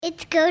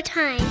It's go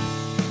time.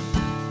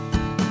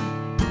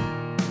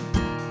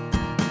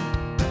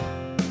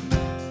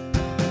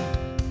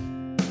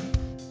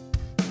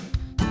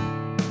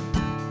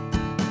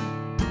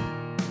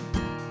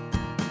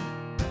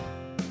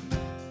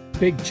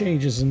 Big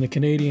changes in the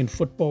Canadian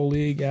Football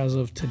League as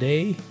of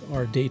today,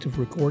 our date of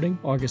recording,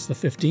 August the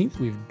 15th.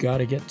 We've got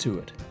to get to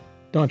it.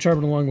 Don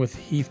Charbon along with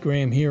Heath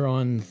Graham here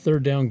on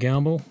Third Down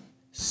Gamble.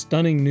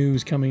 Stunning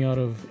news coming out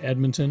of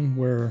Edmonton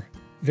where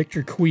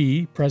Victor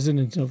Cui,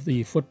 president of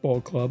the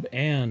football club,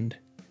 and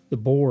the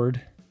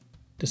board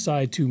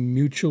decide to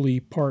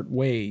mutually part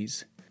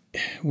ways.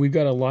 We've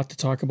got a lot to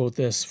talk about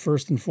this.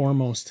 First and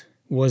foremost,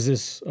 was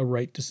this a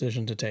right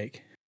decision to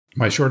take?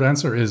 My short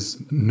answer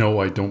is no,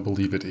 I don't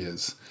believe it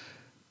is.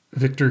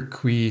 Victor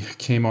Cui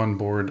came on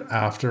board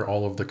after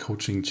all of the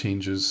coaching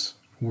changes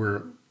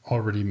were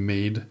already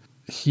made.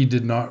 He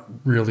did not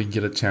really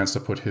get a chance to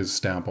put his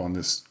stamp on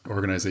this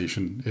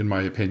organization, in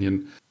my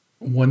opinion.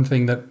 One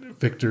thing that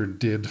Victor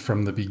did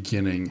from the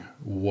beginning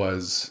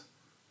was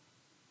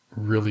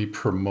really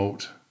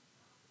promote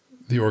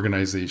the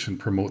organization,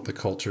 promote the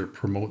culture,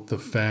 promote the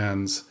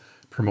fans,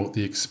 promote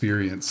the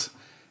experience.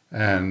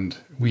 And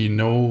we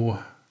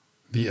know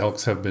the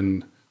Elks have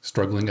been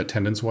struggling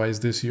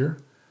attendance-wise this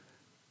year,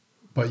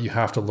 but you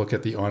have to look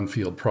at the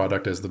on-field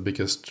product as the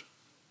biggest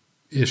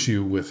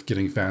issue with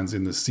getting fans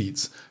in the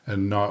seats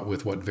and not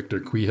with what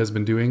Victor Cui has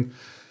been doing.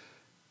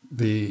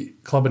 The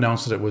club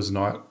announced that it was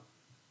not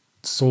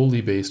solely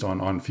based on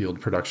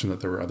on-field production, that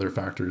there were other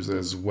factors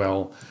as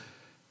well.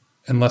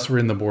 Unless we're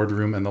in the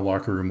boardroom and the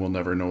locker room, we'll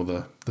never know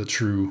the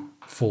true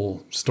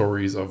full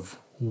stories of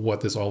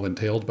what this all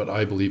entailed, but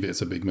I believe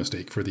it's a big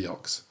mistake for the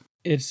Elks.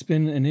 It's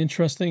been an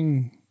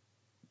interesting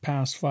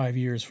past 5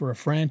 years for a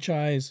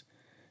franchise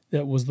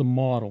that was the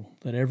model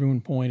that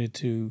everyone pointed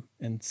to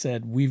and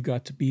said, we've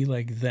got to be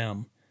like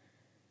them,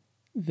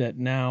 that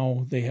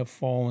now they have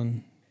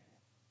fallen.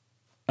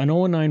 An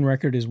 0-9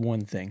 record is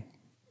one thing,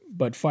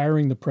 but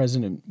firing the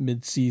president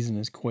mid-season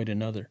is quite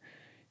another.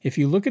 If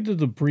you look at the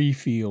debris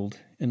field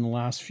in the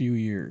last few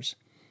years,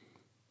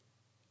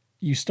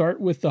 you start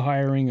with the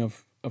hiring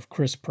of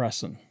Chris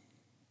Presson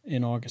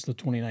in August of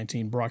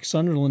 2019. Brock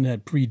Sunderland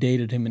had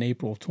predated him in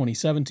April of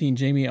 2017.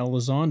 Jamie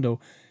Elizondo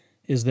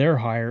is their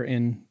hire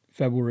in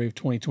February of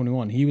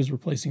 2021. He was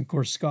replacing, of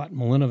course, Scott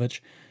Milinovich,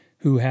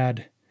 who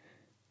had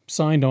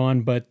signed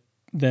on but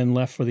then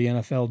left for the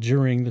NFL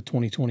during the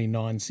 2020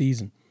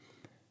 non-season.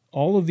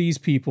 All of these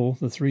people,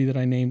 the three that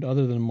I named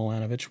other than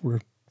Milinovich,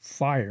 were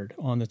fired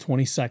on the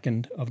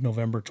 22nd of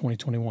November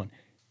 2021.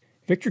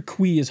 Victor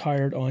Cui is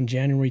hired on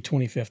January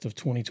 25th of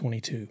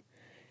 2022.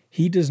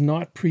 He does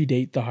not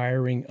predate the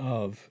hiring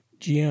of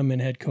GM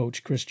and head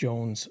coach Chris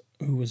Jones,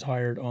 who was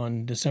hired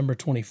on December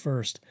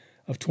 21st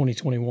of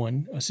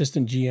 2021,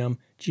 assistant GM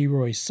G.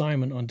 Roy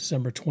Simon on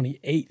December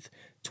 28th,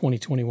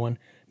 2021,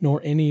 nor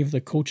any of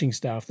the coaching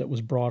staff that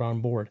was brought on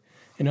board.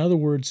 In other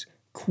words,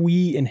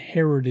 Cui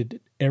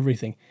inherited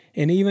everything.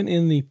 And even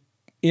in the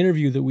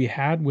interview that we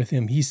had with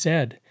him, he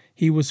said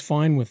he was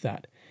fine with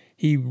that.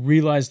 He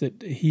realized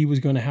that he was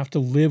going to have to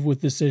live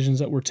with decisions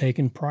that were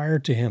taken prior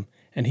to him,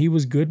 and he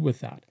was good with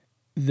that.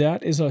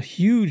 That is a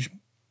huge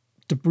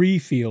debris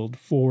field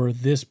for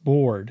this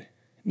board.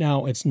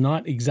 Now, it's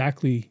not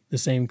exactly the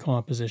same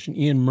composition.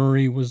 Ian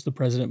Murray was the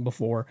president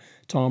before.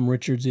 Tom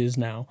Richards is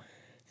now.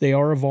 They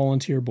are a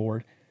volunteer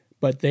board,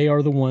 but they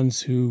are the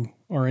ones who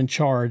are in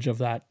charge of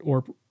that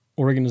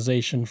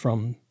organization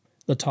from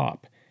the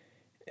top.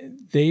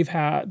 They've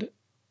had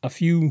a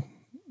few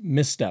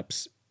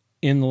missteps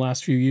in the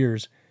last few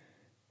years.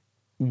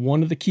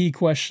 One of the key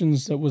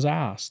questions that was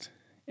asked,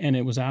 and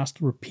it was asked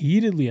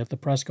repeatedly at the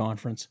press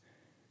conference,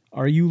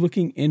 are you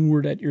looking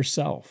inward at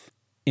yourself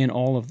in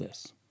all of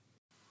this?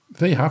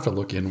 They have to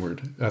look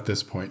inward at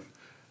this point.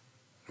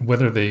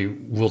 Whether they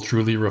will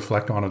truly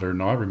reflect on it or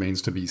not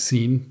remains to be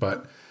seen,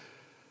 but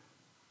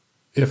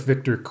if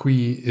Victor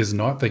Cui is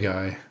not the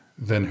guy,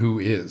 then who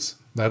is?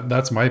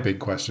 That's my big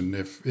question.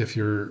 If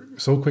you're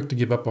so quick to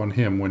give up on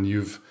him when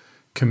you've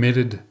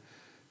committed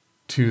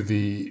to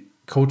the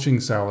coaching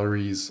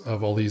salaries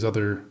of all these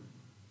other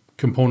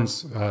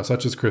components,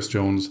 such as Chris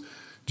Jones,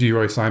 G.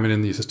 Roy Simon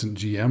in the assistant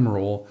GM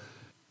role,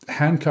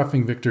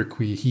 handcuffing Victor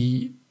Cui,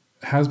 he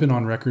has been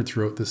on record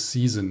throughout the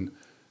season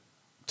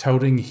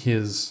touting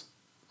his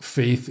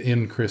faith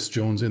in Chris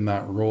Jones in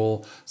that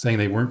role, saying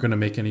they weren't going to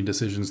make any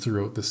decisions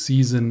throughout the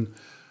season.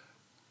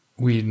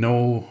 We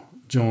know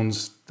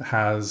Jones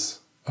has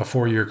a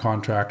 4-year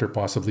contract or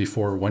possibly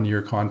 4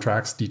 one-year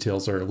contracts.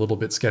 Details are a little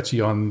bit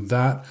sketchy on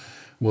that.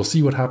 We'll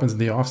see what happens in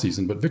the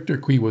offseason, but Victor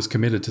Cui was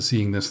committed to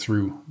seeing this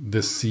through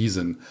this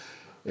season.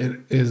 It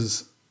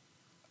is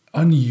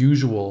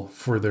unusual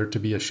for there to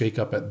be a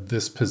shakeup at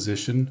this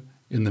position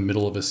in the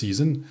middle of a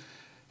season.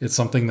 It's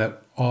something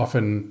that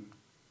often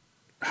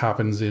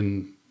happens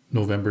in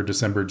November,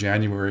 December,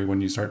 January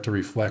when you start to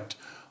reflect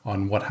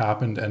on what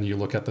happened and you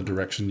look at the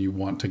direction you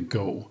want to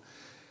go.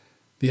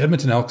 The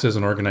Edmonton Elks as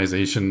an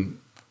organization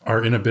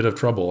are in a bit of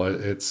trouble.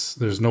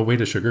 There's no way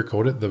to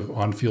sugarcoat it. The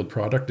on-field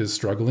product is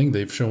struggling.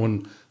 They've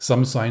shown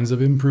some signs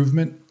of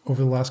improvement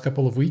over the last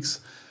couple of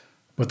weeks,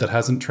 but that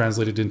hasn't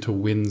translated into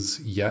wins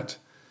yet.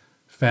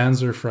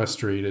 Fans are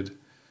frustrated.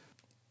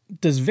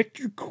 Does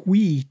Victor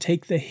Cui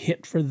take the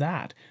hit for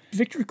that?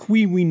 Victor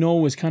Cui, we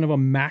know, is kind of a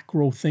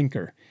macro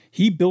thinker.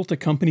 He built a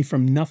company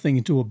from nothing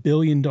into a $1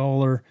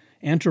 billion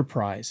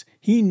enterprise.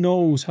 He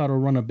knows how to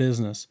run a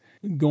business.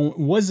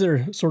 Was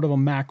there sort of a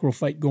macro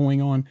fight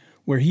going on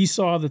where he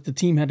saw that the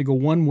team had to go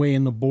one way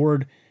and the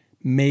board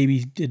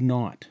maybe did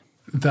not?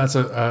 That's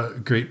a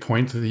great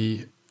point.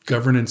 The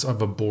governance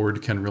of a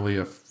board can really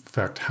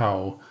affect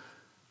how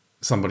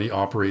somebody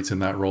operates in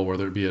that role,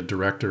 whether it be a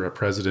director, a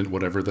president,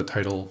 whatever the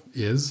title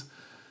is.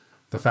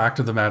 The fact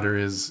of the matter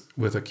is,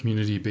 with a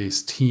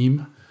community-based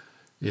team,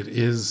 it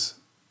is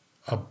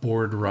a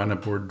board-run, a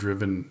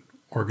board-driven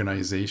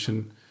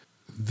organization.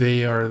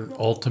 They are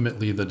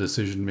ultimately the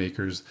decision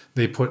makers.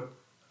 They put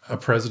a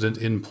president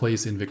in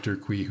place in Victor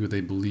Cui who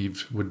they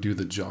believed would do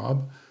the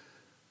job.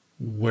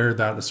 Where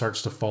that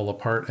starts to fall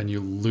apart and you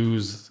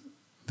lose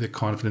the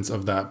confidence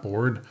of that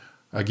board,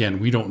 again,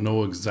 we don't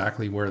know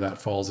exactly where that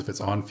falls, if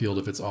it's on field,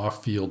 if it's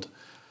off field.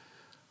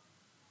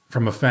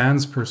 From a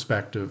fan's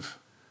perspective,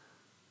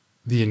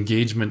 the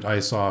engagement I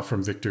saw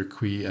from Victor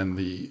Cui and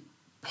the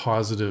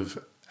positive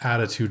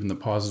attitude and the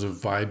positive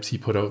vibes he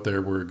put out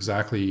there were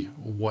exactly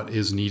what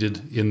is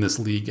needed in this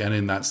league and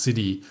in that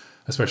city,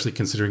 especially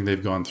considering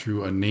they've gone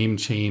through a name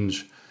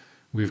change.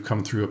 We've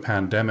come through a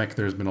pandemic.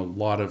 There's been a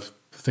lot of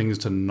things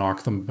to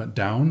knock them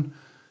down.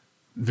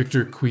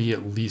 Victor Cui,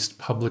 at least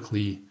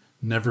publicly,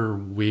 never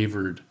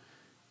wavered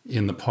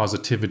in the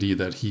positivity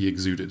that he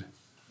exuded.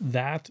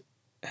 That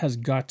has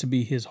got to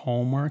be his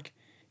hallmark.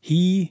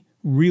 He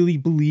really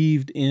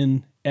believed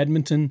in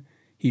Edmonton.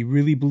 He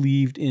really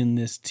believed in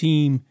this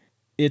team.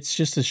 It's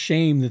just a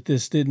shame that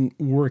this didn't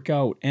work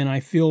out. And I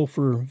feel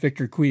for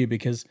Victor Cui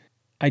because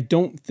I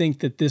don't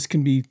think that this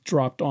can be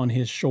dropped on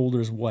his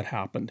shoulders what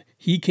happened.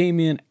 He came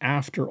in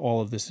after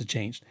all of this had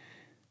changed.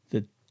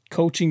 The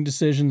coaching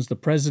decisions, the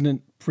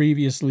president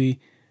previously,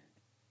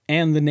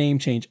 and the name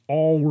change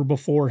all were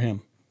before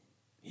him.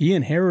 He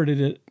inherited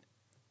it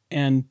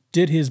and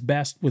did his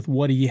best with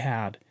what he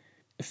had.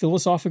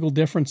 Philosophical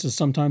differences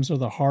sometimes are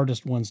the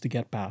hardest ones to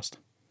get past,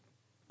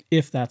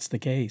 if that's the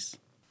case.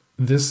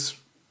 This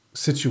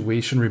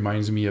situation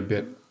reminds me a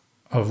bit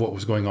of what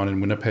was going on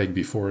in Winnipeg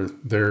before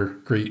their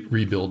great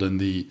rebuild and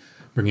the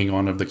bringing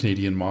on of the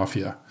Canadian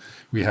Mafia.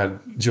 We had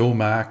Joe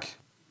Mack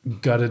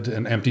gutted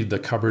and emptied the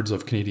cupboards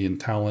of Canadian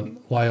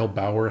talent. Lyle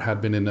Bauer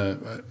had been in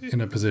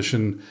a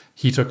position.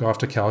 He took off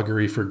to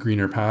Calgary for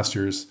greener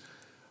pastures.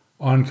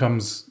 On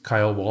comes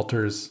Kyle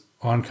Walters.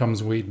 On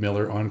comes Wade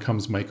Miller. On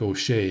comes Mike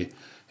O'Shea.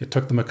 It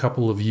took them a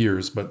couple of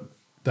years, but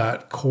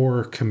that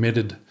core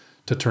committed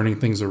to turning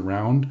things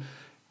around.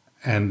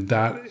 And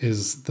that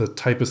is the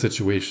type of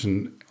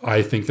situation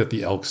I think that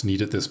the Elks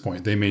need at this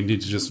point. They may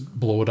need to just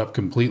blow it up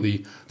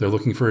completely. They're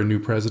looking for a new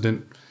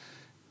president.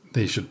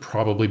 They should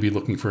probably be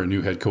looking for a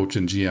new head coach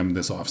and GM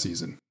this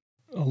offseason.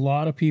 A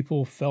lot of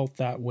people felt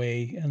that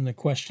way, and the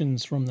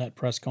questions from that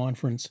press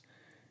conference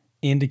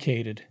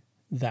indicated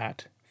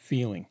that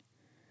feeling.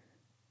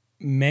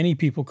 Many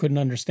people couldn't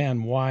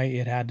understand why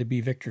it had to be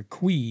Victor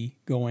Cui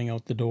going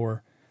out the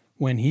door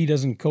when he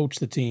doesn't coach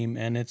the team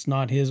and it's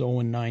not his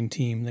 0-9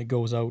 team that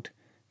goes out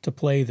to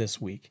play this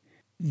week.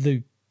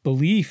 The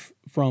belief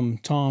from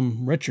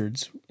Tom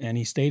Richards, and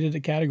he stated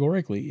it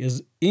categorically,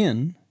 is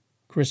in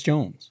Chris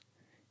Jones.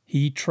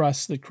 He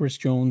trusts that Chris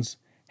Jones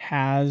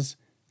has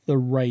the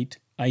right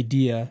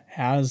idea,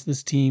 has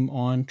this team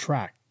on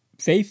track.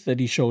 Faith that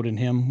he showed in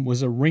him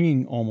was a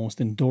ringing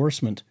almost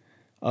endorsement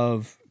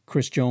of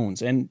Chris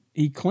Jones. And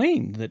he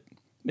claimed that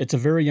it's a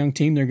very young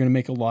team. They're going to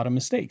make a lot of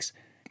mistakes.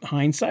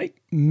 Hindsight,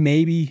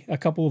 maybe a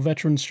couple of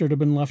veterans should have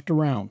been left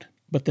around.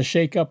 But the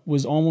shakeup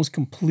was almost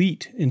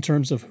complete in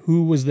terms of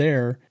who was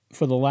there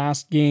for the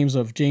last games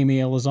of Jamie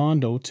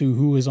Elizondo to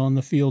who is on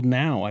the field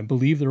now. I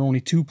believe there are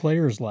only 2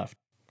 players left,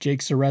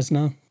 Jake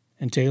Ceresna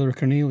and Taylor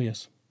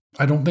Cornelius.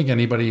 I don't think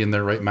anybody in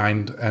their right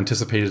mind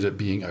anticipated it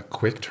being a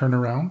quick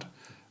turnaround.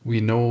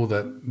 We know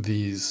that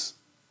these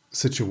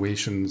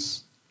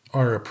situations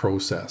are a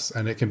process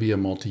and it can be a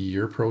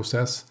multi-year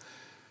process.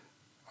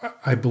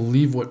 I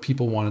believe what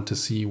people wanted to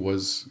see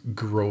was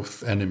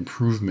growth and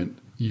improvement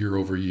year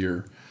over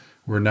year.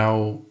 We're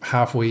now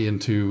halfway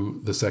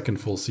into the second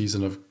full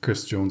season of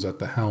Chris Jones at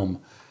the helm.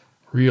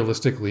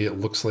 Realistically, it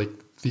looks like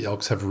the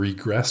Elks have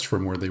regressed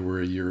from where they were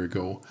a year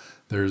ago.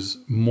 There's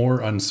more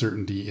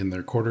uncertainty in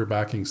their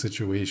quarterbacking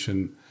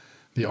situation.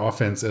 The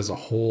offense as a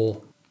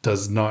whole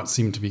does not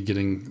seem to be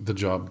getting the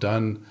job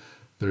done.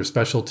 Their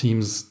special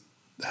teams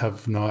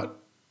have not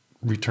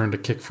returned a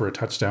kick for a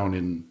touchdown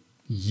in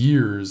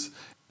years.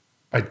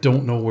 I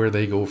don't know where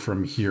they go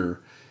from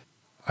here.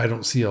 I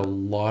don't see a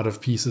lot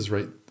of pieces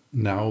right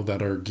now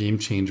that are game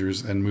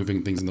changers and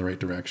moving things in the right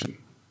direction.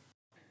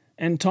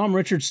 And Tom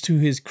Richards, to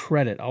his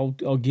credit, I'll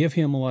give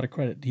him a lot of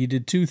credit. He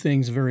did 2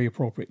 things very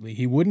appropriately.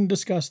 He wouldn't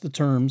discuss the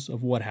terms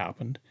of what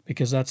happened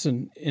because that's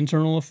an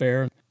internal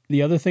affair.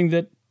 The other thing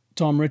that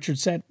Tom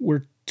Richards said,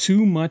 we're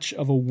too much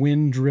of a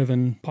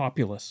win-driven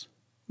populace.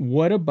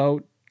 What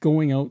about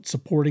going out,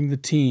 supporting the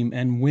team,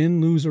 and win,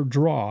 lose, or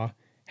draw,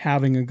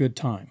 having a good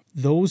time.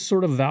 Those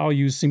sort of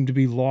values seem to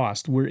be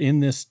lost. We're in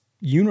this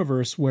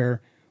universe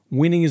where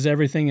winning is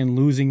everything and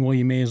losing, well,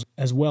 you may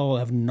as well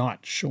have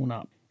not shown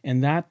up.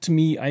 And that, to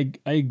me, I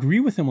agree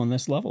with him on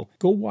this level.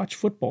 Go watch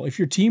football. If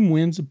your team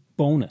wins,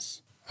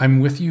 bonus. I'm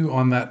with you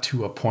on that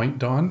to a point,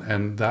 Don.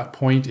 And that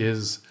point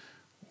is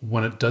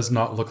when it does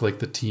not look like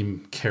the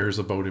team cares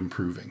about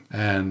improving.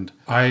 And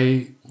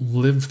I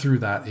lived through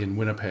that in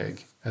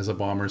Winnipeg as a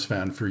Bombers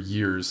fan for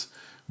years.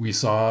 We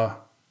saw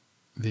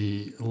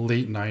the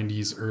late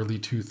 90s, early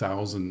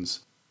 2000s,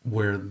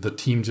 where the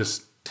team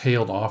just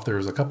tailed off. There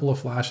was a couple of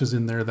flashes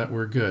in there that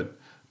were good,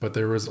 but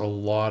there was a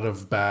lot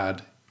of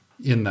bad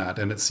in that.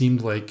 And it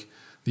seemed like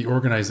the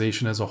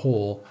organization as a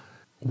whole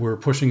were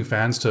pushing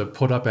fans to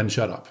put up and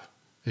shut up.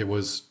 It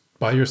was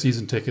buy your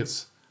season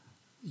tickets.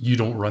 You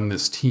don't run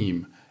this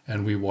team.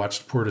 And we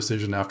watched poor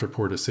decision after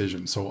poor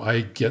decision. So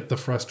I get the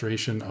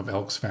frustration of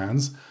Elks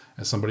fans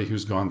as somebody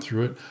who's gone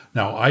through it.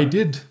 Now, I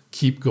did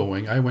keep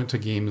going. I went to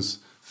games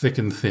thick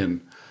and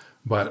thin,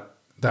 but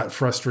that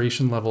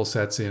frustration level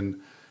sets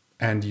in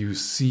and you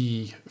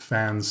see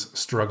fans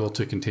struggle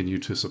to continue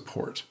to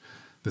support.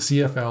 The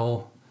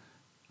CFL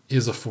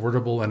is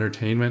affordable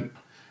entertainment.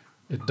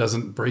 It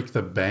doesn't break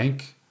the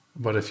bank,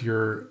 but if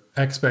your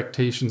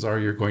expectations are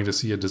you're going to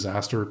see a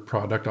disaster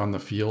product on the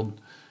field,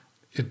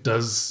 it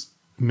does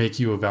make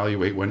you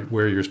evaluate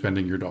where you're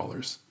spending your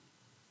dollars.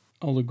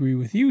 I'll agree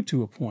with you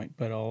to a point,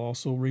 but I'll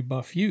also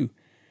rebuff you.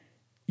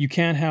 You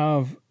can't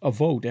have a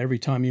vote every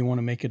time you want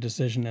to make a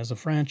decision as a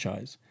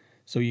franchise.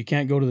 So you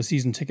can't go to the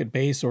season ticket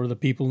base or the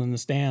people in the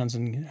stands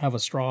and have a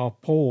straw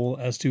poll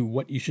as to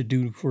what you should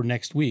do for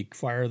next week.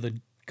 Fire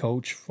the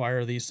coach,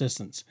 fire the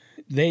assistants.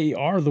 They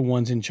are the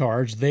ones in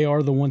charge. They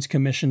are the ones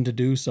commissioned to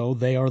do so.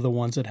 They are the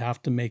ones that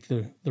have to make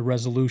the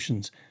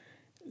resolutions.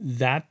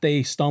 That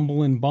they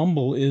stumble and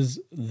bumble is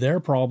their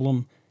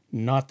problem,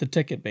 not the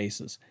ticket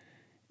bases.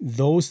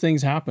 Those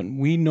things happen.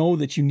 We know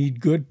that you need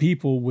good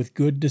people with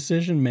good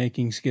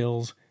decision-making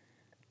skills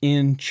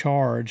in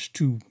charge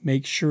to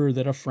make sure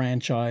that a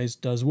franchise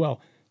does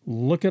well.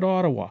 Look at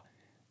Ottawa.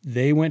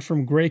 They went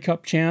from Grey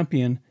Cup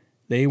champion,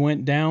 they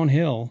went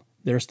downhill.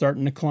 They're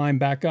starting to climb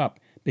back up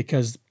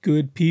because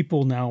good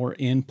people now are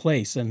in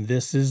place, and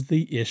this is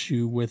the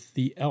issue with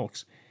the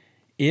Elks.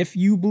 If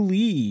you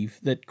believe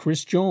that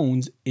Chris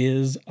Jones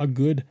is a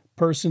good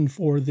person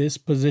for this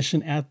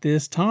position at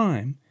this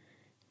time,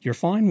 you're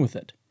fine with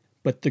it.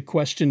 But the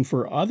question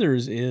for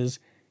others is,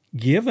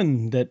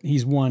 given that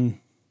he's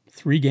won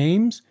 3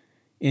 games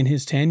in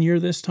his tenure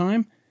this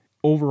time,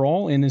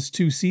 overall in his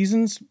 2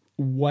 seasons,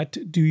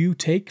 what do you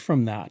take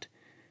from that?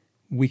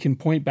 We can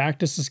point back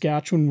to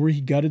Saskatchewan where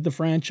he gutted the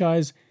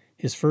franchise.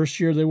 His first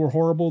year they were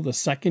horrible. The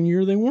second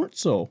year they weren't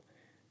so.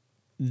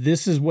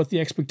 This is what the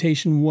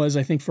expectation was,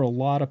 I think, for a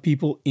lot of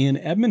people in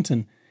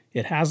Edmonton.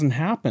 It hasn't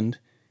happened.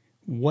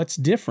 What's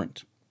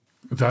different?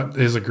 That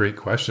is a great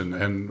question.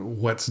 And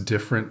what's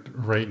different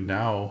right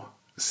now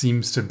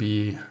seems to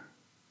be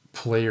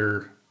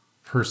player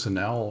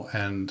personnel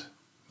and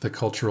the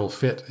cultural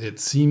fit. It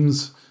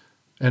seems,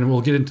 and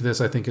we'll get into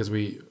this, I think, as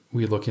we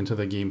look into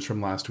the games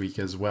from last week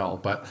as well.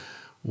 But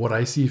what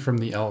I see from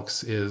the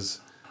Elks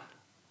is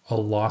a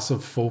loss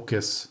of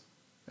focus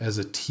as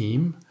a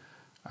team.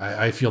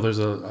 I feel there's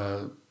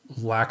a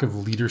lack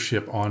of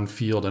leadership on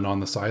field and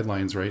on the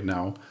sidelines right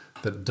now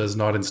that does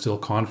not instill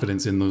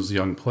confidence in those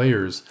young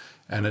players,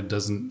 and it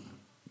doesn't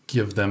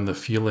give them the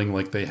feeling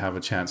like they have a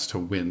chance to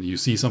win. You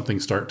see something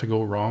start to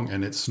go wrong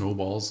and it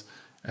snowballs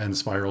and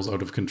spirals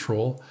out of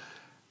control.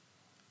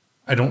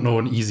 I don't know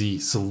an easy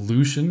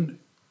solution.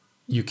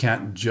 You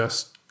can't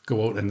just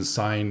go out and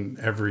sign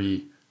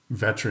every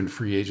veteran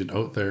free agent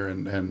out there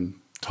and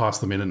toss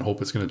them in and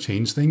hope it's going to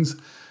change things.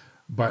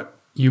 But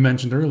you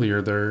mentioned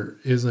earlier, there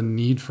is a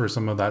need for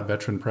some of that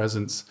veteran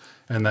presence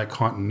and that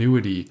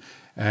continuity.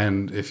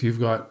 And if you've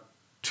got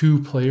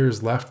 2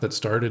 players left that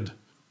started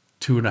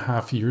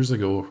 2.5 years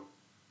ago,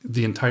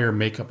 the entire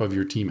makeup of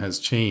your team has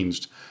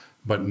changed,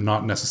 but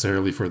not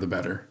necessarily for the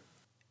better.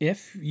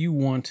 If you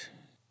want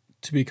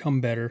to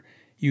become better,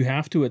 you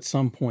have to at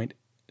some point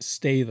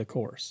stay the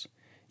course.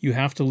 You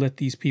have to let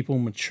these people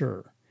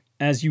mature.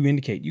 As you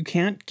indicate, you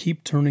can't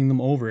keep turning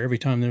them over every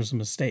time there's a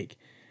mistake.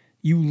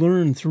 You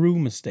learn through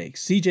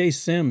mistakes. CJ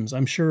Sims,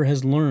 I'm sure,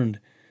 has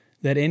learned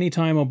that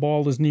anytime a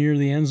ball is near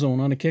the end zone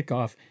on a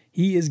kickoff,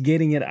 he is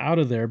getting it out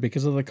of there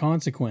because of the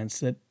consequence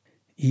that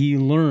he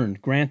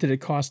learned. Granted,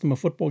 it cost him a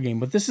football game,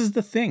 but this is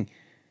the thing.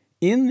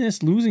 In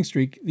this losing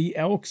streak, the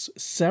Elks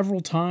several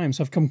times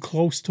have come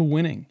close to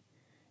winning.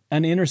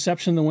 An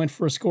interception that went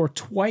for a score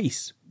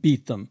twice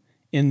beat them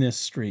in this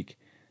streak.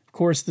 Of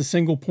course, the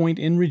single point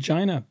in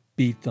Regina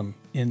beat them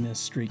in this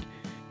streak.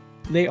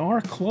 They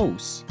are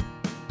close.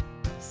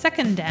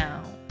 Second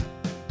down.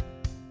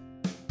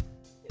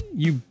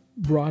 You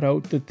brought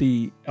out that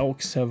the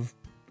Elks have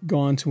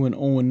gone to an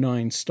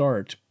 0-9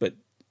 start, but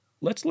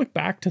let's look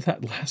back to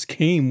that last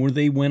game where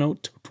they went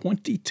out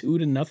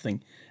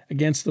 22-0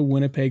 against the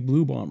Winnipeg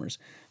Blue Bombers.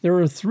 There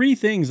are 3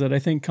 things that I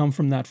think come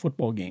from that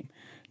football game.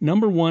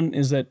 Number 1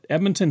 is that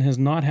Edmonton has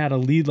not had a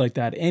lead like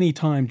that any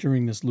time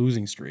during this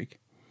losing streak.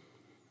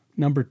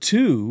 Number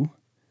two,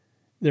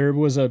 there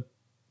was a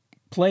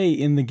play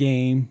in the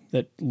game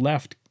that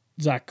left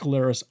Zach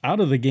Collaros out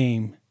of the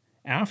game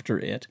after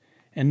it.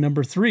 And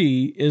number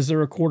three, is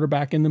there a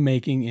quarterback in the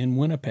making in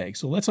Winnipeg?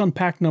 So let's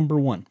unpack number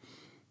one.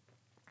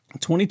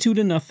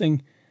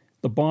 22-0,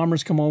 the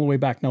Bombers come all the way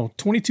back. Now,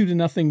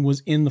 22-0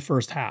 was in the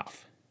first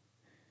half.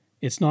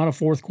 It's not a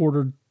fourth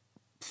quarter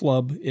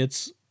flub.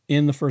 It's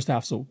in the first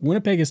half. So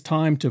Winnipeg has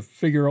time to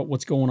figure out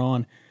what's going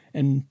on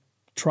and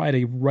try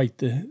to right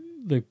the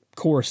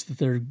course that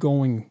they're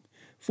going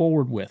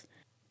forward with.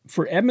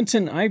 For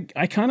Edmonton,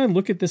 I kind of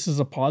look at this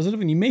as a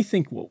positive, and you may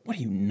think, well, what are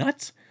you,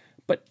 nuts?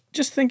 But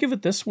just think of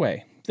it this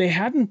way. They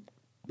hadn't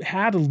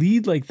had a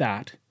lead like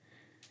that.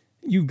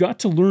 You got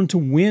to learn to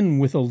win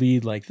with a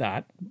lead like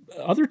that.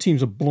 Other teams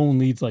have blown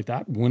leads like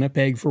that.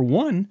 Winnipeg, for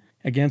one,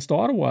 against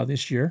Ottawa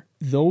this year.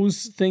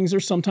 Those things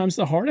are sometimes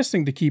the hardest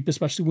thing to keep,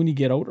 especially when you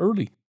get out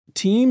early.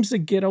 Teams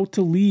that get out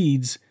to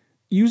leads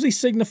usually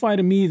signify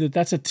to me that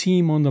that's a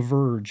team on the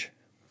verge.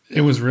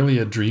 It was really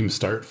a dream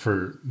start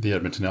for the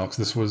Edmonton Elks.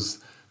 This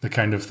was the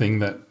kind of thing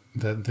that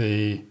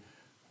they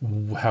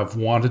have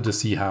wanted to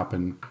see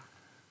happen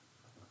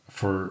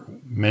for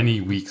many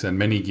weeks and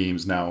many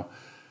games now.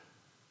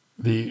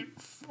 The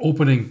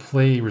opening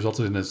play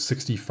resulted in a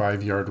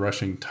 65-yard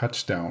rushing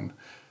touchdown.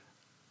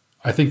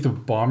 I think the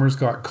Bombers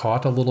got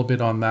caught a little bit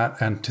on that,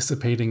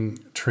 anticipating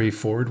Trey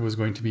Ford was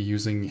going to be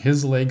using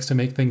his legs to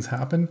make things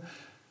happen.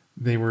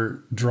 They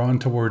were drawn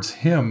towards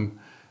him,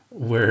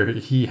 where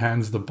he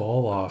hands the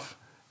ball off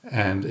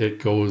and it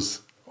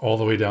goes all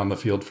the way down the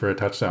field for a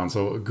touchdown.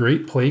 So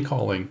great play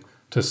calling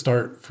to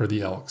start for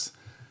the Elks.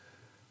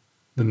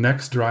 The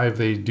next drive,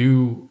 they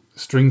do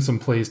string some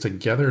plays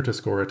together to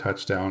score a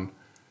touchdown.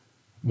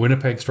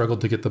 Winnipeg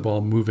struggled to get the ball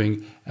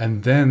moving.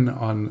 And then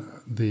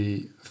on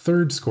the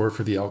third score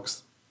for the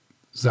Elks,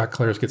 Zach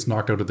Collaros gets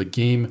knocked out of the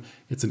game.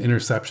 It's an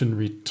interception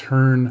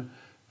return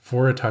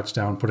for a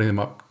touchdown, putting them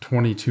up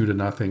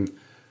 22-0.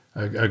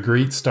 A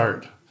great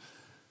start.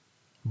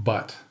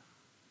 But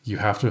you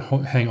have to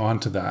hang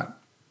on to that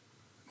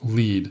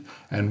lead.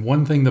 And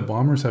one thing the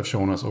Bombers have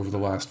shown us over the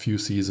last few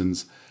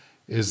seasons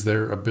is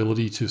their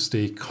ability to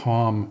stay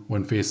calm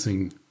when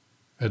facing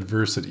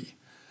adversity.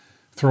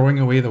 Throwing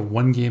away the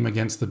one game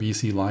against the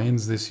BC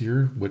Lions this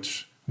year,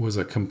 which was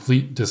a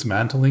complete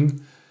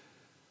dismantling,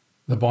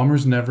 the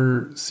Bombers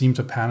never seem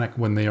to panic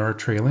when they are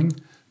trailing.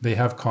 They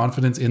have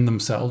confidence in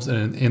themselves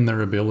and in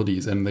their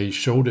abilities, and they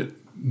showed it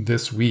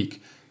this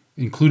week,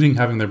 including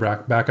having their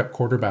backup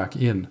quarterback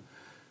in,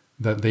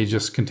 that they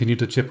just continued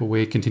to chip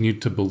away,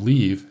 continued to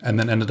believe, and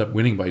then ended up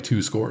winning by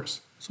 2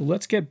 scores. So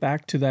let's get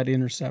back to that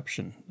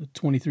interception, the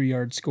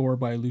 23-yard score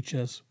by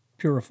Lucas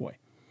Purifoy.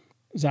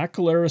 Zach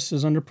Collaros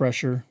is under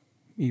pressure.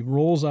 He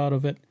rolls out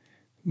of it,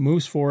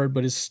 moves forward,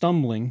 but is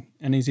stumbling.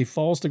 And as he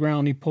falls to the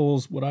ground, he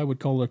pulls what I would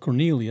call a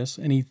Cornelius,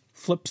 and he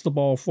flips the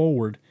ball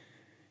forward.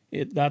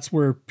 That's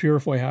where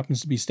Purifoy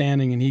happens to be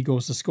standing, and he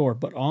goes to score.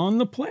 But on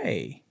the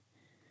play,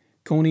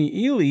 Coney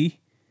Ely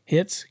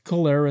hits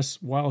Collaros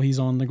while he's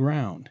on the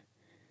ground.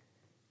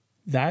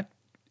 That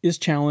is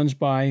challenged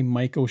by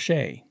Mike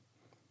O'Shea.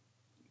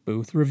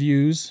 Booth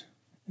reviews,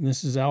 and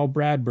this is Al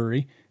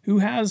Bradbury, who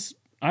has,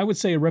 I would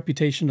say, a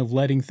reputation of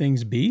letting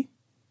things be.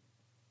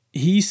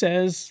 He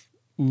says,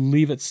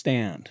 leave it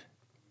stand.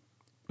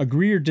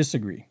 Agree or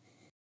disagree?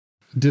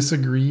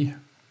 Disagree.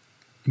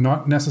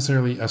 Not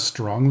necessarily a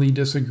strongly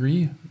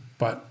disagree,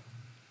 but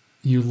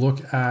you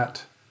look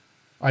at,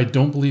 I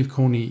don't believe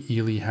Coney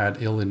Ely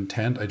had ill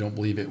intent. I don't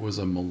believe it was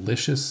a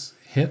malicious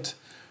hit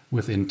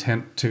with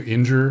intent to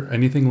injure,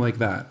 anything like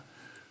that.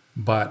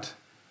 But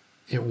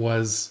it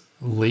was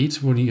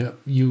late when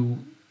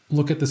you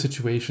look at the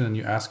situation and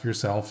you ask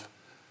yourself,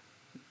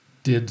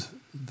 did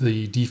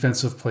the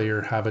defensive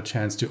player have a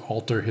chance to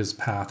alter his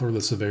path or the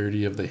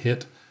severity of the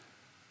hit?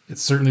 It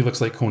certainly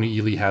looks like Coney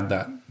Ely had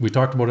that. We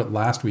talked about it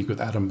last week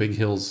with Adam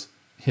Bighill's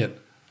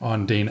hit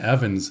on Dane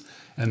Evans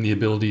and the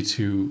ability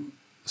to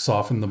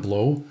soften the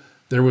blow.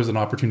 There was an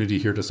opportunity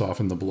here to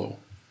soften the blow.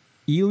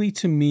 Ely,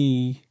 to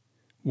me,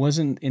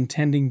 wasn't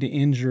intending to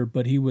injure,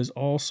 but he was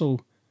also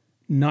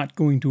not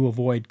going to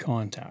avoid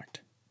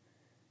contact.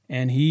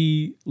 And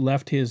he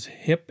left his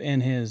hip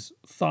and his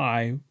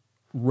thigh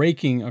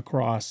raking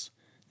across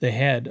the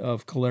head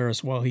of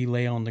Collaros while he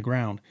lay on the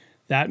ground.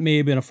 That may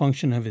have been a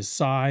function of his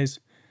size.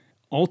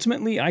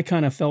 Ultimately, I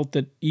kind of felt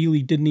that Ely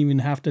didn't even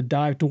have to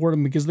dive toward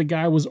him because the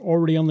guy was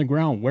already on the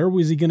ground. Where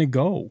was he going to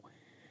go?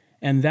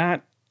 And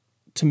that,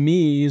 to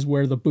me, is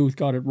where the booth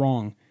got it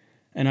wrong.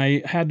 And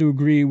I had to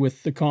agree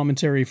with the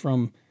commentary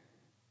from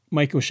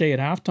Mike O'Shea at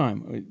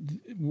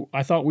halftime.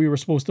 I thought we were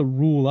supposed to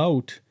rule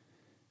out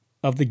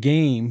of the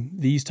game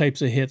these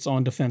types of hits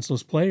on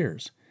defenseless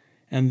players.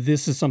 And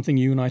this is something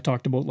you and I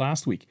talked about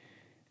last week.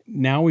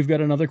 Now we've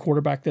got another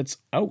quarterback that's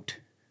out,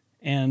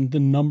 and the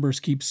numbers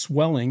keep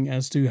swelling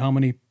as to how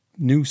many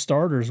new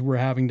starters we're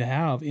having to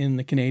have in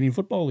the Canadian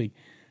Football League.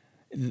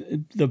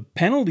 The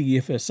penalty,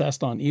 if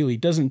assessed on Ely,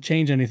 doesn't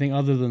change anything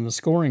other than the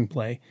scoring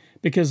play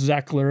because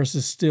Zach Collaros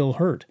is still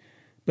hurt.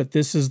 But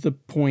this is the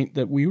point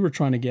that we were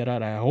trying to get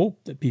at. I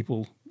hope that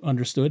people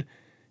understood.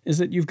 is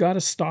that you've got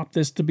to stop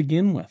this to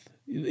begin with.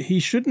 He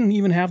shouldn't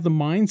even have the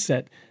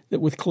mindset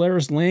that with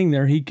Collaros laying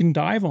there, he can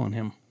dive on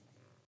him.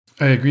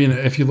 I agree. And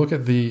if you look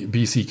at the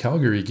BC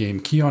Calgary game,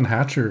 Keon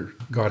Hatcher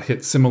got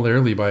hit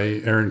similarly by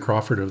Aaron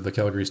Crawford of the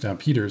Calgary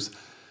Stampeders.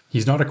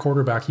 He's not a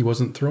quarterback. He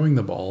wasn't throwing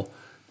the ball,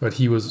 but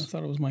he was I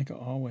thought it was Micah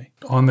Alway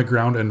on the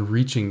ground and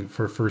reaching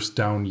for first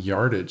down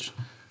yardage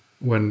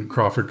when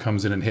Crawford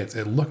comes in and hits.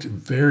 It looked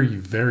very,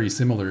 very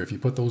similar if you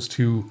put those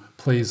two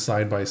plays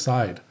side by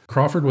side.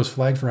 Crawford was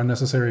flagged for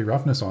unnecessary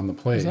roughness on the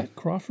play. Is that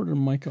Crawford or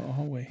Micah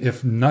Alway?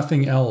 If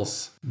nothing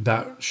else,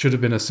 that should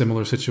have been a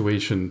similar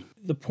situation.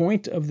 The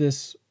point of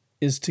this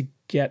is to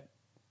get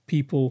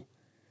people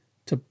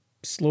to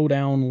slow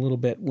down a little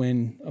bit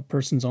when a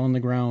person's on the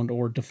ground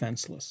or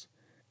defenseless.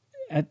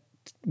 At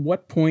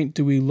what point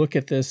do we look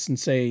at this and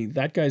say,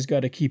 that guy's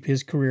got to keep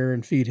his career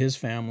and feed his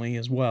family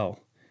as well?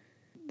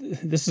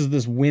 This is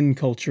this win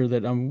culture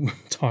that I'm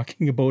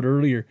talking about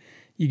earlier.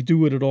 You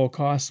do it at all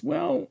costs.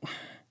 Well,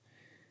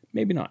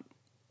 maybe not.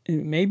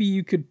 Maybe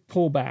you could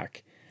pull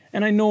back.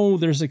 And I know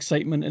there's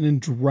excitement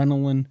and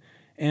adrenaline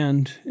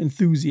and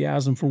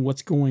enthusiasm for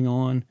what's going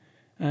on.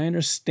 I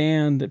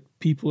understand that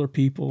people are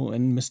people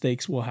and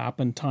mistakes will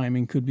happen.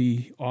 Timing could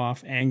be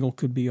off. Angle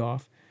could be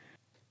off.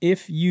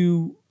 If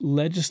you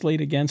legislate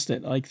against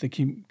it, like the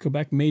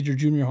Quebec Major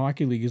Junior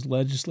Hockey League has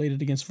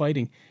legislated against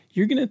fighting,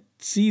 you're going to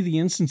see the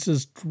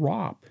instances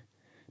drop.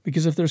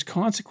 Because if there's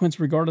consequence,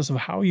 regardless of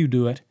how you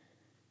do it,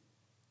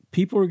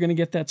 people are going to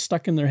get that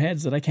stuck in their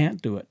heads that I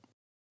can't do it.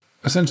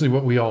 Essentially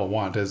what we all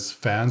want as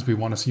fans, we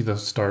want to see the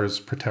stars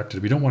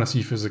protected. We don't want to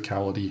see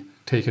physicality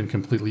taken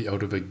completely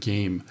out of a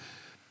game.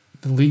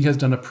 The league has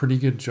done a pretty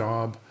good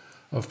job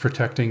of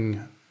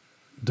protecting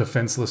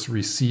defenseless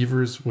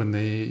receivers when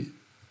a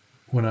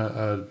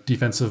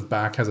defensive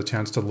back has a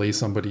chance to lay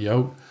somebody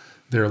out.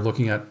 They're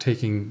looking at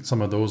taking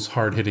some of those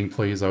hard-hitting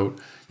plays out.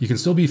 You can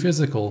still be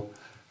physical,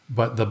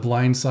 but the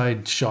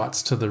blindside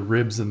shots to the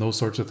ribs and those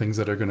sorts of things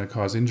that are going to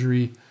cause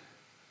injury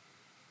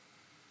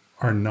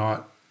are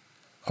not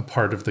a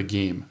part of the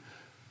game.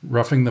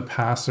 Roughing the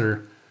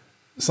passer,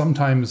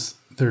 sometimes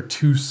they're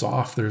too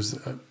soft. There's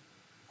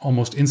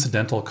almost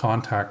incidental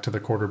contact to the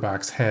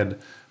quarterback's head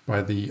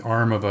by the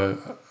arm of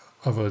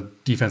a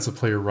defensive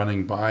player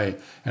running by,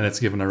 and it's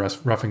given a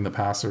roughing the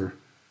passer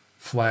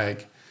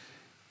flag.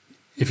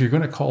 If you're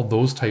going to call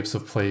those types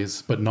of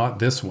plays, but not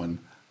this one,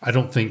 I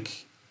don't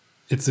think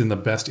it's in the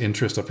best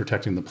interest of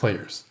protecting the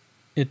players.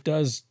 It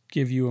does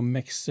give you a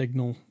mixed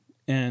signal,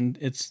 and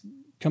it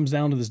comes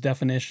down to this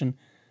definition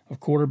of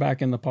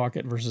quarterback in the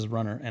pocket versus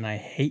runner, and I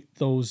hate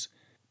those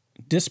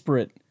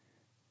disparate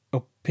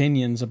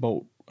opinions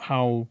about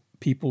how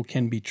people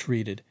can be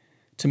treated.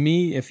 To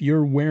me, if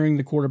you're wearing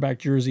the quarterback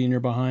jersey and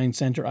you're behind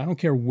center, I don't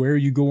care where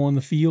you go on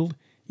the field,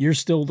 you're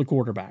still the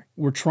quarterback.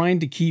 We're trying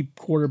to keep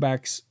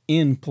quarterbacks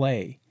in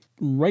play.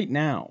 Right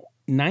now,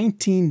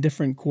 19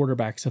 different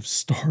quarterbacks have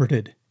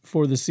started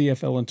for the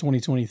CFL in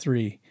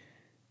 2023.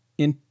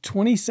 In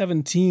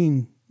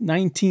 2017,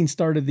 19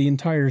 started the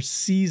entire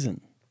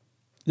season.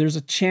 There's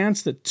a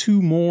chance that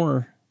 2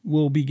 more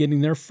will be getting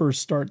their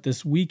first start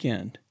this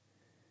weekend.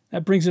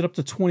 That brings it up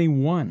to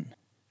 21.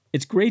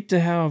 It's great to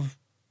have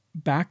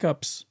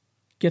backups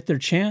get their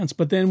chance,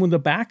 but then when the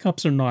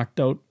backups are knocked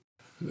out,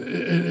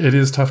 it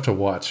is tough to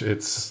watch. The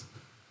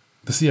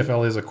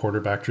CFL is a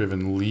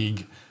quarterback-driven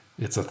league.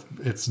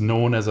 It's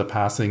known as a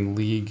passing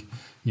league.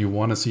 You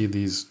want to see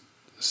these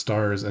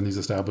stars and these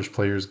established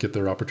players get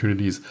their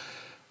opportunities,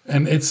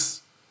 and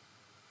it's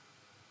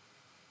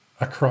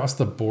across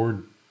the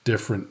board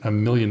a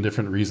million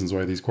different reasons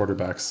why these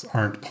quarterbacks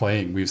aren't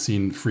playing. We've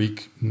seen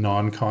freak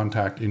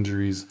non-contact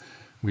injuries.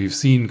 We've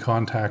seen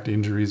contact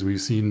injuries.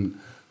 We've seen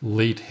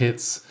late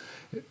hits.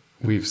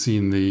 We've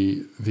seen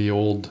the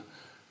old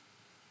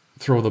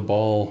throw the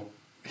ball,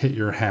 hit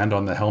your hand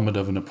on the helmet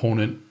of an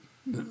opponent.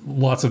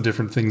 Lots of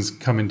different things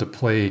come into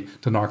play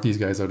to knock these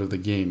guys out of the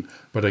game.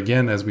 But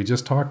again, as we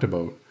just talked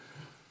about,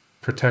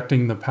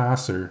 protecting the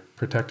passer,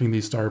 protecting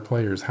these star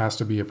players has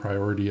to be a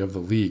priority of the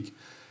league.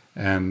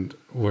 And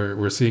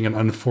we're seeing an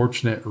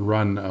unfortunate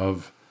run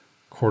of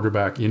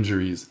quarterback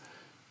injuries.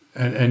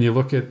 And you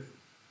look at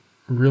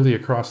really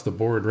across the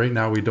board. Right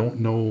now, we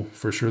don't know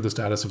for sure the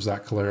status of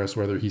Zach Collaros,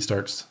 whether he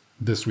starts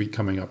this week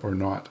coming up or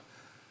not.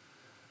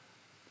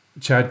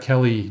 Chad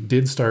Kelly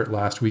did start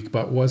last week,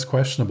 but was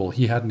questionable.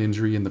 He had an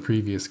injury in the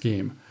previous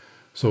game.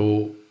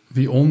 So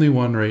the only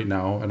one right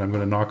now, and I'm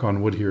going to knock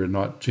on wood here and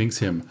not jinx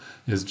him,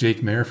 is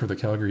Jake Mayer for the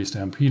Calgary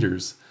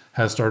Stampeders,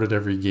 has started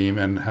every game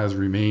and has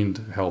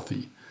remained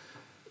healthy.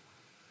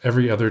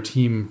 Every other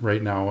team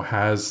right now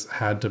has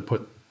had to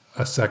put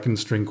a second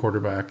string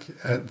quarterback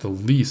at the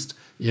least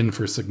in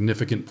for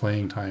significant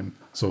playing time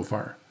so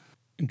far.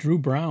 Drew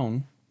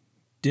Brown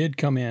did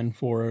come in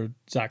for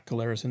Zach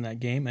Collaros in that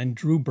game, and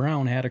Drew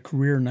Brown had a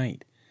career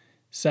night.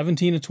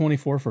 17 of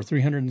 24 for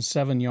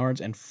 307 yards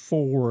and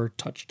 4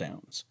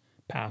 touchdowns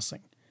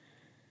passing.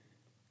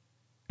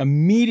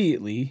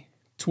 Immediately,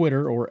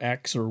 Twitter or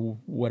X or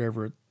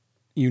whatever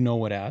you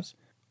know it as,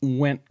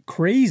 went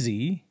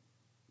crazy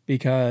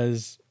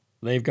because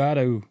they've got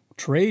to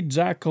trade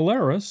Zach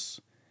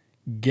Collaros,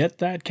 get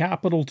that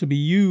capital to be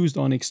used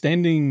on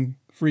extending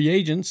free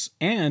agents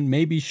and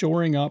maybe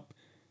shoring up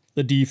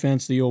the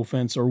defense, the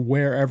offense, or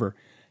wherever.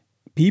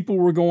 People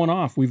were going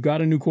off. We've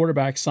got a new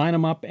quarterback. Sign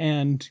him up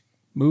and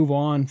move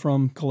on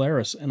from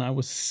Collaros. And I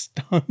was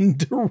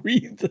stunned to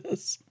read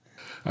this.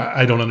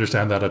 I don't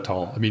understand that at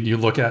all. I mean, you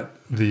look at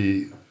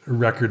the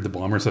record the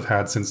Bombers have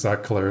had since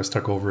Zach Collaros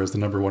took over as the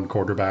number one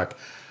quarterback.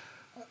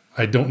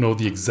 I don't know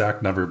the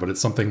exact number, but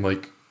it's something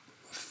like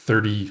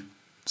 30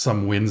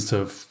 some wins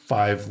to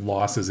 5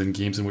 losses in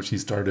games in which he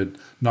started,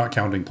 not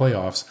counting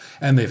playoffs.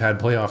 And they've had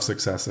playoff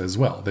success as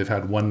well. They've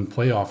had 1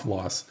 playoff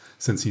loss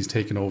since he's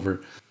taken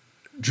over.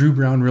 Drew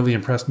Brown really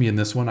impressed me in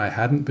this one. I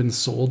hadn't been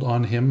sold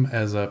on him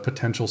as a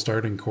potential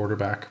starting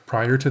quarterback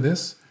prior to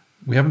this.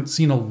 We haven't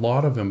seen a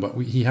lot of him, but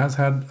he has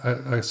had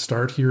a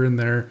start here and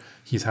there.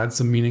 He's had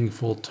some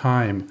meaningful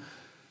time.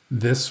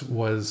 This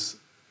was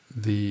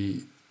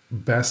the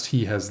best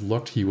he has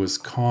looked. He was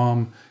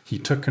calm. He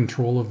took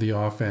control of the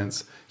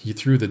offense. He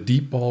threw the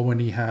deep ball when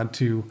he had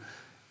to.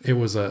 It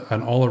was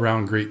an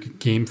all-around great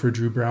game for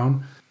Drew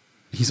Brown.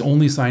 He's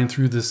only signed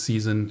through this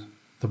season.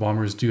 The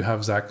Bombers do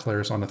have Zach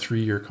Collaros on a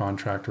 3-year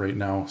contract right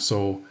now,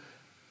 so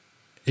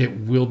it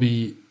will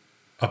be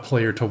a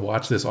player to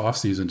watch this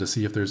offseason to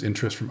see if there's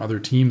interest from other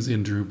teams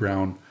in Drew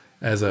Brown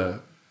as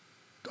a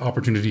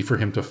opportunity for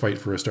him to fight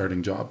for a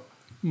starting job.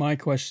 My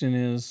question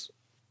is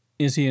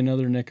he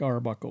another Nick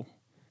Arbuckle?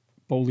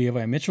 Bo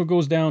Levi Mitchell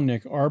goes down,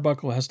 Nick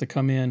Arbuckle has to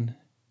come in,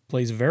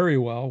 plays very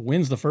well,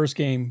 wins the first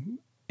game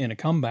in a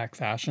comeback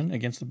fashion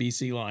against the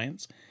BC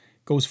Lions,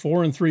 goes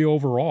 4-3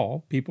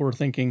 overall. People are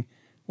thinking,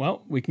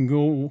 well, we can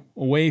go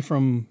away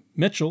from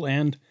Mitchell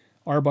and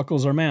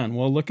Arbuckle's our man.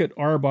 Well, look at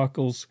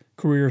Arbuckle's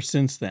career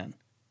since then.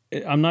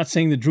 I'm not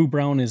saying that Drew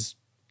Brown is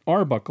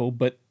Arbuckle,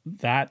 but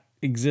that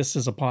exists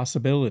as a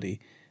possibility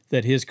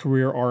that his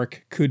career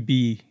arc could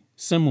be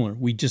similar.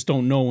 We just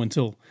don't know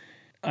until...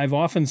 I've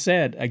often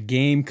said a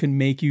game can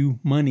make you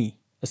money.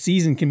 A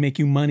season can make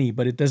you money,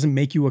 but it doesn't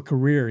make you a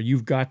career.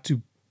 You've got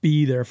to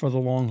be there for the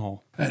long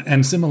haul.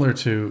 And similar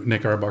to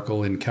Nick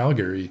Arbuckle in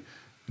Calgary,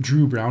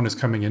 Drew Brown is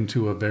coming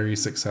into a very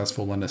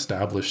successful and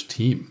established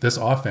team. This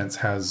offense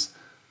has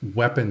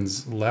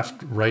weapons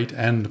left, right,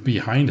 and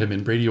behind him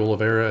in Brady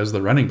Oliveira as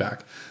the running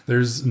back.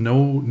 There's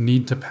no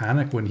need to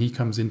panic when he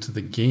comes into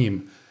the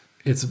game.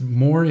 It's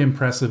more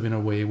impressive in a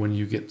way when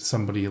you get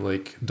somebody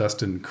like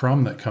Dustin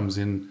Crum that comes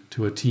in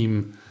to a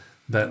team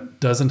that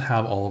doesn't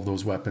have all of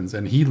those weapons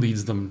and he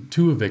leads them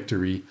to a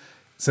victory. It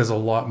says a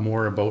lot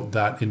more about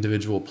that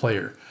individual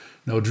player.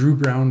 Now, Drew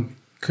Brown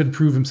could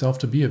prove himself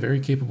to be a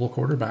very capable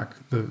quarterback.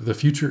 The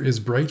future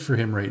is bright for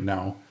him right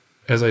now.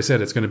 As I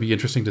said, it's going to be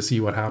interesting to see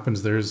what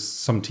happens. There's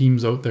some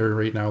teams out there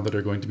right now that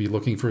are going to be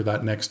looking for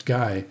that next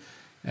guy,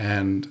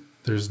 and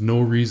there's no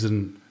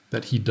reason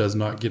that he does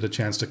not get a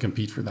chance to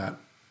compete for that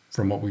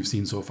from what we've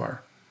seen so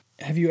far.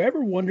 Have you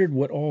ever wondered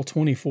what all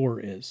 24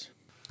 is?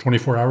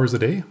 24 hours a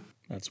day?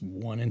 That's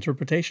one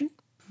interpretation.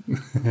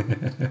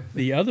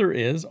 The other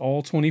is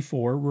all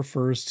 24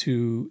 refers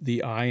to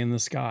the eye in the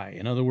sky.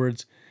 In other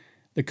words,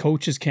 the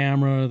coach's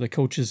camera, the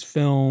coach's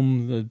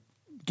film, the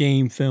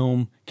game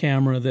film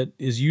camera that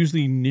is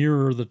usually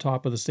nearer the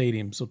top of the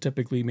stadium. So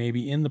typically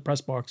maybe in the press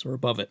box or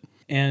above it.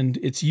 And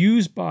it's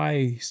used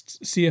by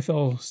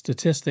CFL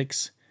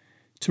statistics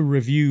to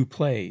review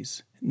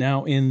plays.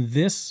 Now, in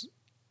this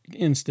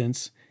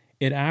instance,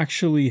 it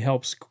actually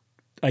helps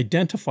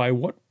identify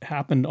what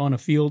happened on a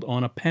field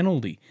on a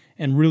penalty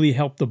and really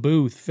help the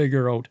booth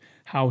figure out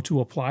how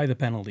to apply the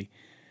penalty.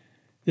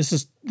 This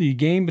is the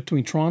game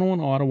between Toronto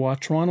and Ottawa.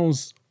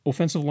 Toronto's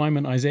offensive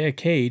lineman Isaiah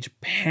Cage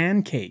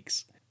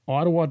pancakes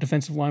Ottawa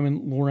defensive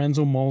lineman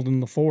Lorenzo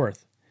Malden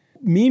IV.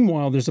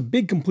 Meanwhile, there's a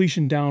big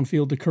completion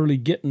downfield to Curly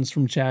Gittins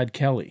from Chad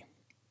Kelly.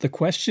 The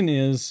question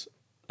is,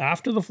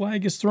 after the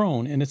flag is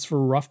thrown and it's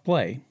for rough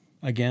play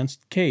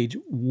against Cage,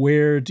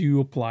 where do you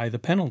apply the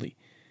penalty?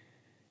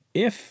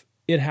 If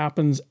it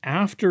happens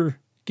after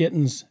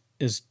Gittins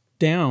is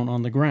down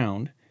on the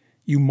ground,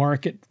 you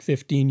mark it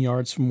 15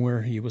 yards from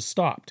where he was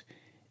stopped.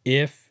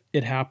 If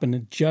it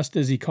happened just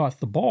as he caught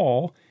the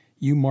ball,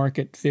 you mark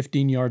it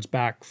 15 yards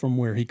back from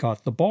where he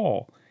caught the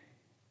ball.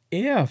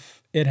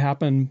 If it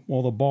happened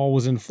while the ball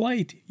was in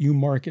flight, you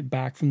mark it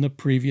back from the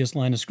previous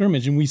line of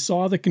scrimmage. And we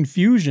saw the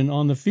confusion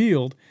on the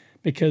field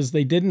because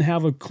they didn't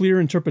have a clear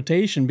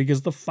interpretation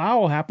because the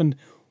foul happened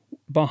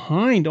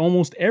behind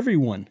almost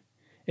everyone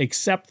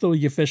except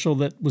the official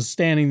that was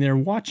standing there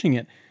watching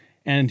it.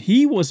 And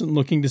he wasn't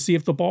looking to see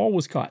if the ball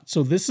was caught.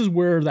 So this is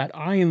where that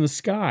eye in the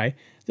sky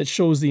that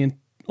shows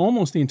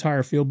almost the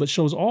entire field, but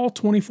shows all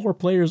 24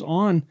 players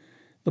on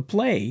the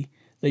play.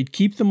 They'd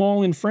keep them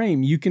all in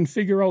frame. You can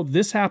figure out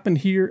this happened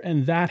here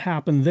and that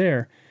happened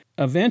there.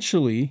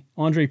 Eventually,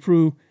 Andre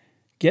Proulx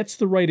gets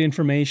the right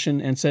information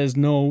and says,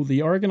 no,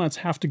 the Argonauts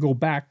have to go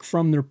back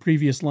from their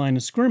previous line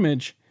of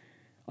scrimmage.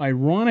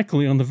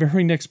 Ironically, on the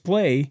very next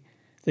play,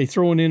 they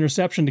throw an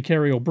interception to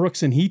Carriel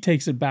Brooks and he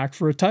takes it back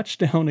for a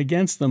touchdown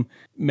against them.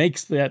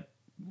 Makes that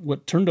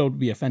what turned out to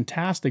be a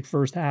fantastic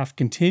first half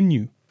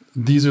continue.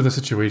 these are the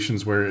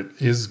situations where it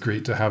is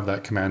great to have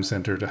that command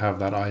center, to have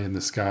that eye in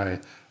the sky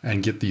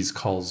and get these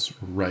calls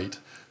right.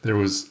 There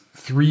was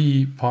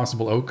 3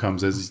 possible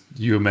outcomes, as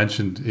you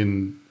mentioned,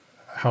 in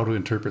how to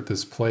interpret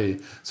this play.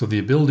 So the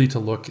ability to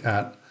look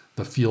at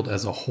the field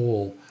as a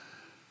whole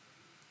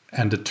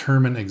and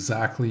determine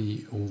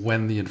exactly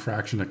when the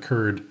infraction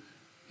occurred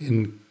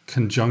in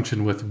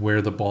conjunction with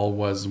where the ball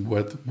was,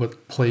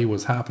 what play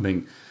was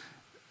happening,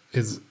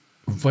 is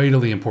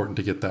vitally important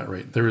to get that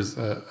right. There was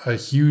a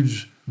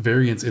huge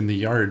variance in the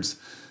yards.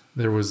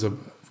 There was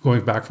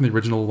going back from the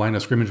original line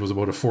of scrimmage was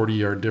about a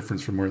 40-yard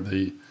difference from where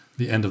the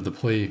end of the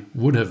play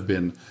would have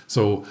been.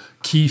 So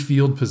key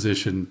field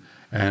position,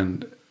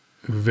 and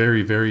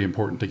very, very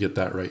important to get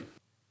that right.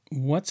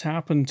 What's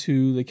happened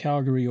to the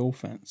Calgary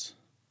offense?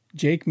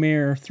 Jake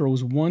Maier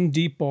throws one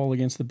deep ball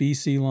against the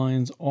BC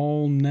Lions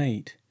all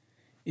night.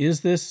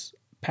 Is this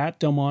Pat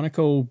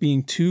Delmonico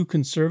being too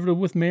conservative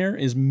with Maier?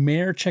 Is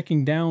Maier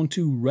checking down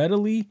too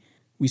readily?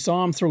 We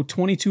saw him throw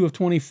 22 of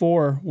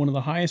 24, one of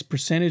the highest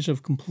percentage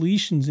of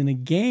completions in a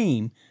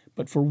game,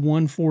 but for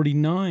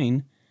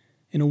 149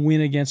 in a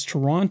win against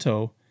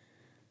Toronto.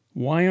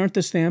 Why aren't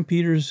the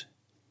Stampeders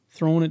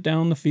throwing it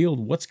down the field?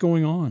 What's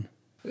going on?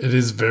 It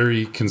is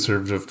very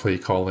conservative play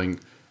calling,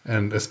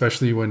 and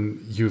especially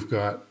when you've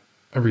got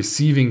a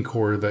receiving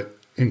core that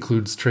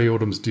includes Trey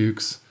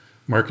Odoms-Dukes,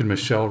 Mark and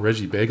Michelle,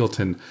 Reggie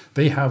Bagleton.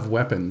 They have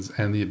weapons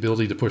and the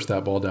ability to push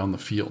that ball down the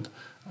field.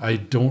 I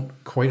don't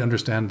quite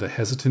understand the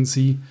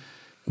hesitancy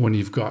when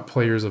you've got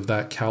players of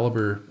that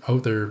caliber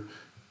out there.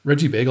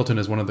 Reggie Bagleton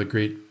is one of the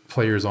great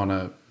players on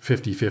a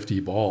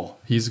 50-50 ball.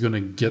 He's going to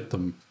get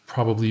them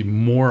probably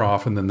more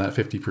often than that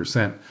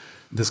 50%.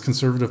 This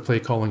conservative play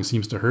calling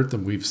seems to hurt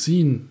them. We've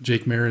seen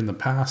Jake Maier in the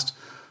past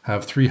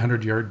have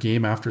 300-yard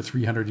game after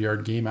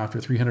 300-yard game after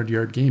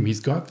 300-yard game. He's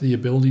got the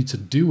ability to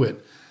do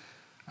it.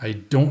 I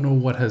don't know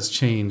what has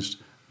changed,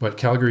 but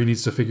Calgary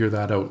needs to figure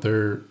that out.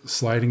 They're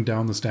sliding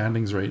down the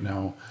standings right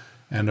now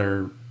and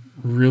are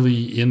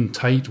really in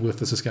tight with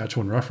the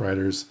Saskatchewan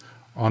Roughriders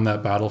on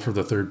that battle for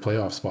the 3rd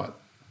playoff spot.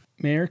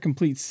 Maier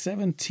completes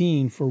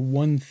 17 for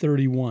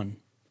 131.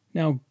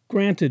 Now,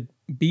 granted,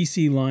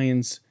 BC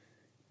Lions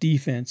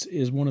defense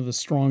is one of the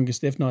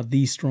strongest, if not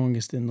the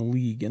strongest in the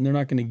league, and they're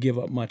not going to give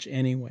up much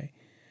anyway.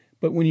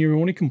 But when you're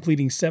only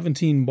completing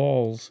 17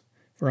 balls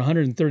for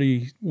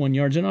 131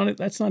 yards, and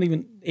that's not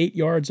even 8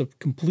 yards of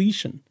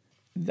completion,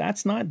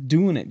 that's not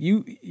doing it.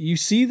 You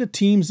see the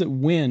teams that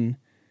win.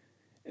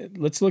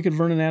 Let's look at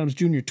Vernon Adams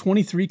Jr.,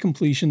 23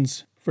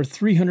 completions for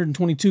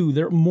 322.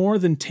 They're more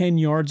than 10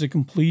 yards of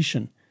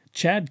completion.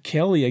 Chad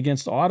Kelly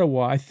against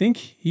Ottawa, I think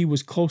he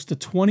was close to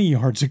 20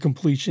 yards of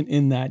completion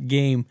in that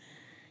game.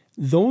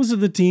 Those are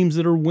the teams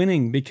that are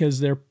winning because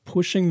they're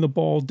pushing the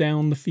ball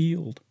down the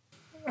field.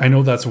 I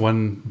know that's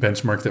one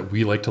benchmark that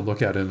we like to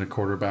look at in a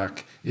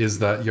quarterback, is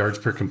that yards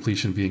per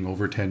completion being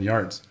over 10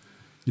 yards.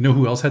 You know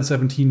who else had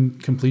 17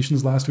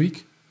 completions last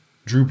week?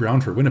 Drew Brown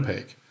for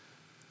Winnipeg.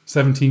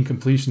 17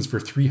 completions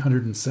for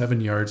 307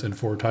 yards and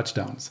 4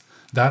 touchdowns.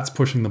 That's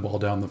pushing the ball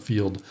down the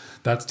field.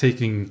 That's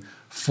taking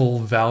full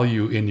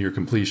value in your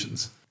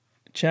completions.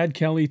 Chad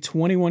Kelly,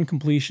 21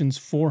 completions,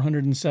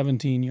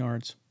 417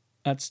 yards.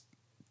 That's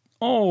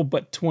all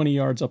but 20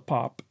 yards a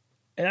pop.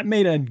 That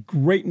made a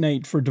great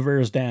night for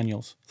Tavares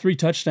Daniels. 3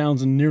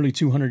 touchdowns and nearly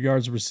 200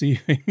 yards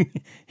receiving.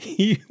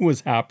 He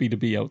was happy to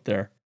be out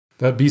there.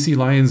 That BC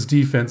Lions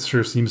defense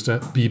sure seems to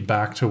be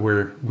back to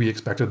where we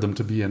expected them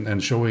to be,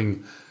 and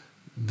showing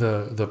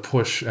the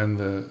push and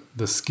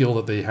the skill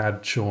that they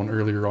had shown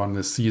earlier on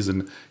this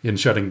season in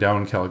shutting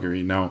down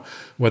Calgary. Now,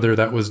 whether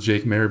that was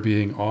Jake Maier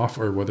being off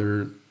or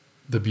whether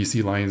the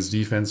BC Lions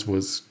defense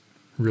was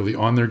really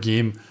on their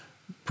game,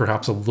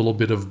 perhaps a little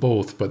bit of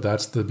both, but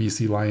that's the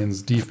BC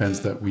Lions defense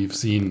that we've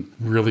seen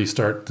really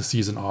start the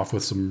season off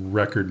with some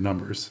record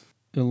numbers.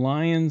 The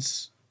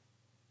Lions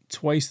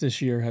twice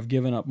this year have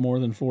given up more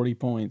than 40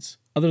 points.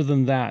 Other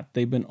than that,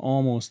 they've been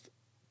almost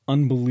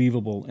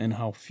unbelievable in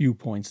how few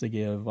points they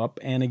give up.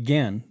 And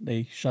again,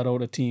 they shut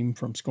out a team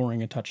from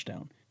scoring a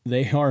touchdown.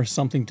 They are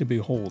something to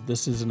behold.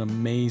 This is an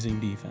amazing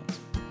defense.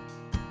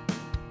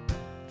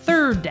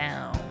 3rd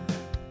down.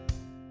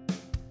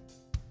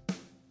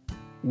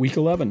 Week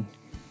 11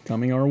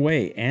 coming our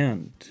way,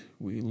 and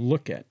we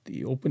look at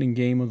the opening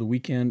game of the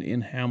weekend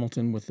in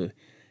Hamilton with the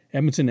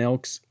Edmonton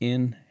Elks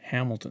in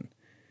Hamilton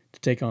to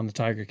take on the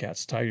Tiger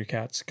Cats. Tiger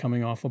Cats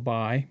coming off a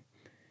bye.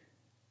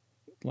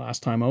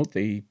 Last time out,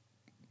 they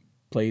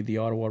played the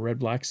Ottawa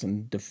Redblacks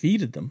and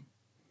defeated them.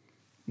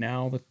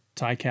 Now the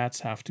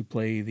Ticats have to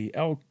play the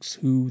Elks,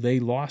 who they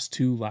lost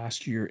to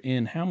last year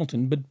in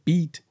Hamilton, but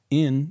beat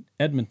in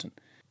Edmonton.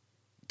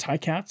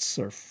 Ticats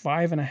are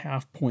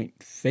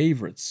 5.5-point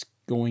favorites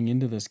going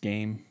into this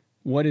game.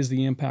 What is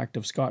the impact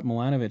of Scott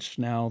Milanovich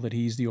now that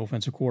he's the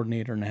offensive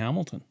coordinator in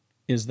Hamilton?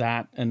 Is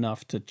that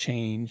enough to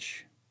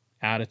change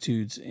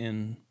attitudes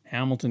in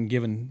Hamilton,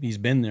 given he's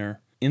been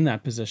there in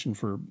that position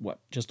for,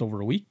 just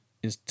over a week?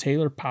 Is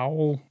Taylor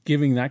Powell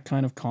giving that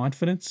kind of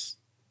confidence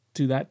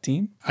to that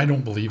team? I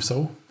don't believe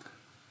so.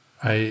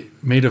 I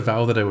made a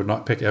vow that I would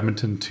not pick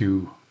Edmonton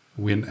to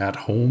win at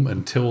home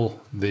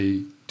until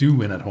they do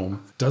win at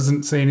home.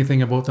 Doesn't say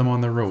anything about them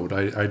on the road.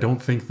 I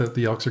don't think that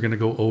the Elks are going to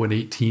go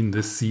 0-18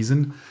 this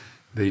season.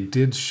 They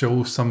did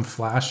show some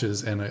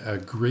flashes and a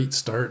great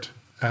start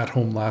at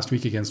home last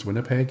week against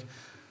Winnipeg.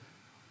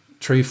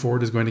 Trey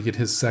Ford is going to get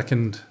his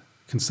second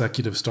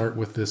consecutive start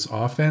with this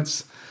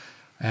offense,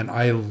 and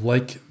I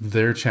like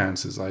their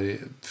chances. I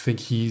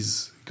think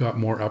he's got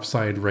more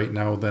upside right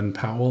now than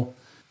Powell,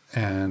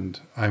 and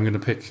I'm going to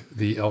pick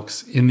the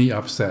Elks in the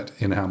upset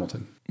in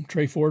Hamilton.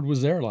 Trey Ford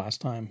was there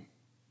last time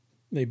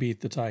they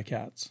beat the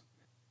Ticats.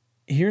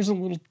 Here's a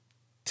little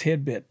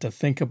tidbit to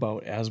think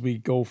about as we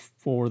go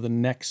for the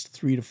next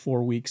 3 to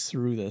 4 weeks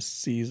through this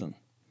season.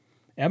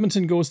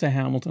 Edmonton goes to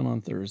Hamilton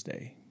on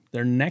Thursday.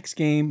 Their next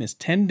game is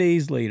 10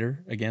 days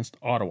later against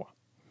Ottawa.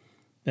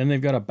 Then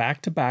they've got a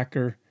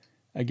back-to-backer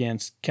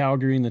against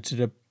Calgary in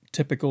the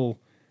typical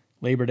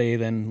Labor Day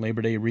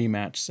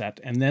rematch set.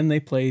 And then they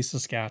play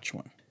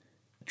Saskatchewan.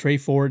 Trey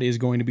Ford is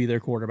going to be their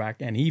quarterback,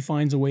 and he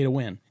finds a way to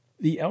win.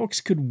 The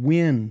Elks could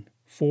win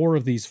 4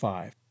 of these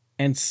 5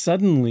 and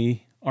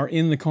suddenly are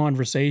in the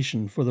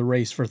conversation for the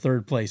race for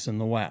third place in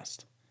the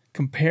West.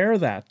 Compare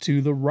that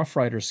to the Rough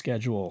Riders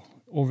schedule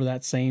over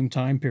that same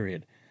time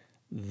period.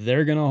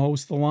 They're going to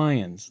host the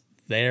Lions.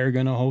 They're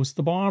going to host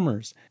the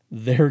Bombers.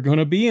 They're going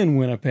to be in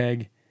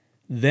Winnipeg.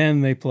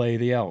 Then they play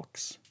the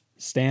Elks.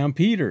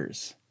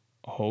 Stampeders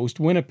host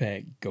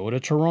Winnipeg, go to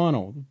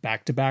Toronto,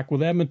 back-to-back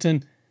with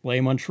Edmonton, play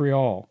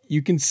Montreal.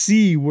 You can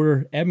see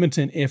where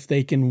Edmonton, if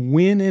they can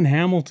win in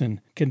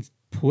Hamilton, can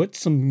put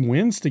some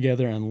wins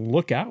together and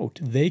look out.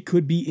 They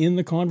could be in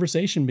the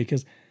conversation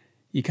because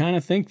you kind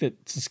of think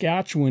that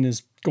Saskatchewan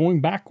is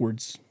going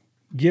backwards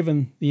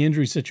given the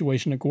injury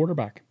situation at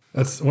quarterback.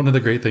 That's one of the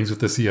great things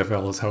with the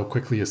CFL is how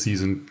quickly a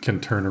season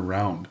can turn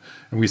around.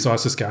 And we saw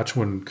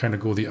Saskatchewan kind of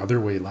go the other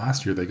way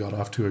last year. They got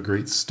off to a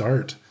great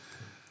start,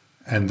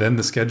 and then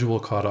the schedule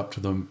caught up to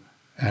them,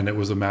 and it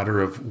was a matter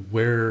of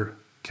where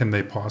can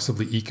they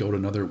possibly eke out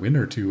another win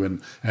or two,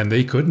 and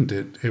they couldn't.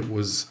 It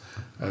was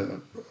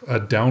a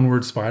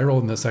downward spiral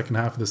in the second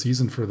half of the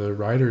season for the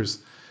Riders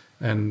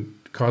and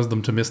caused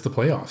them to miss the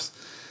playoffs.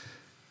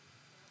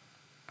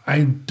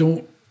 I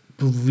don't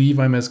believe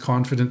I'm as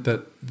confident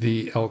that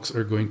the Elks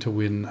are going to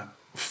win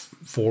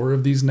 4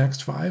 of these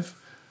next 5.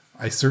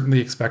 I certainly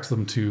expect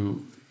them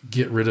to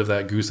get rid of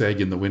that goose egg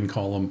in the win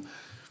column.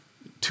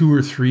 2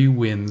 or 3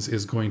 wins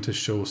is going to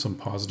show some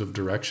positive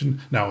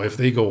direction. Now, if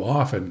they go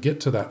off and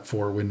get to that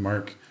 4-win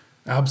mark,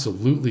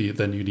 absolutely,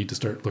 then you need to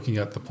start looking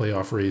at the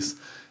playoff race,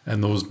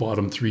 and those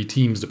bottom 3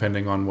 teams,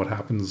 depending on what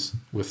happens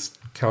with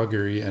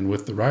Calgary and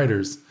with the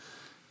Riders,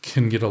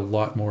 can get a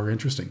lot more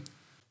interesting.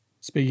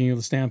 Speaking of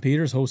the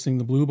Stampeders hosting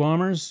the Blue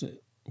Bombers,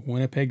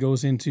 Winnipeg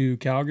goes into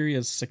Calgary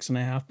as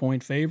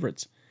 6.5-point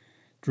favorites.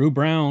 Drew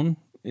Brown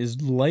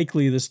is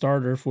likely the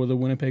starter for the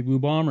Winnipeg Blue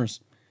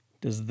Bombers.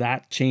 Does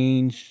that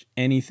change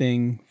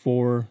anything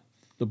for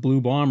the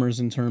Blue Bombers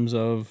in terms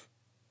of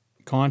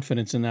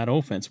confidence in that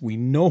offense? We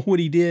know what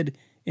he did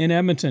in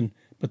Edmonton,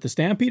 but the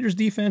Stampeders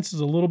defense is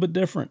a little bit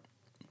different.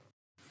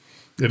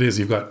 It is.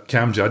 You've got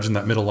Cam Judge in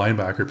that middle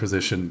linebacker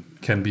position,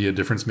 can be a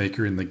difference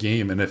maker in the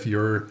game. And if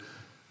you're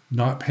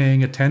not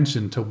paying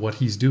attention to what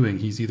he's doing,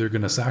 he's either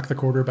going to sack the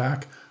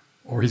quarterback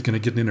or he's going to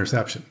get an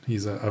interception.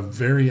 He's a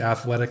very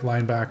athletic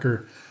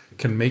linebacker,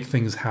 can make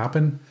things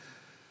happen.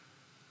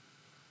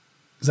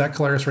 Zach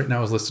Collaros right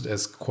now is listed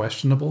as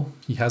questionable.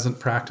 He hasn't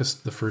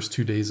practiced the first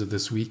 2 days of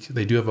this week.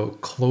 They do have a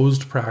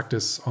closed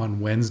practice on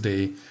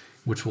Wednesday,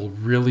 which will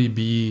really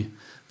be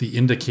the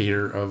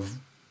indicator of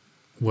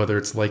whether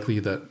it's likely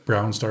that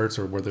Brown starts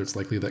or whether it's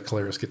likely that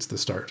Collaros gets the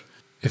start.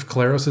 If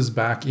Collaros is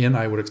back in,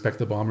 I would expect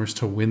the Bombers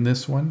to win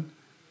this one.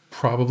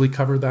 Probably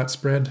cover that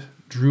spread.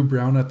 Drew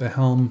Brown at the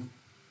helm.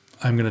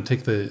 I'm going to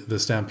take the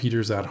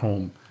Stampeders at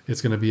home. It's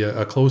going to be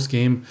a close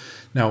game.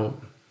 Now,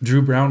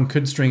 Drew Brown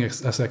could string a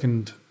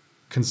second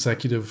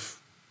consecutive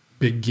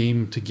big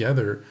game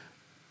together,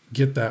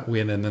 get that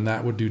win, and then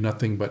that would do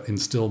nothing but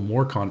instill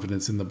more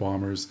confidence in the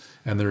Bombers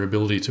and their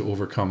ability to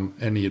overcome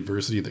any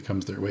adversity that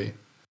comes their way.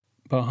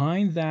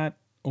 Behind that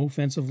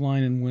offensive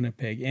line in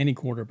Winnipeg, any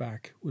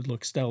quarterback would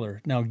look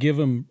stellar. Now give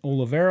him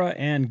Oliveira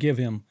and give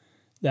him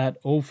that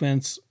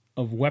offense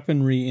of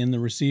weaponry in the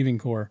receiving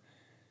core,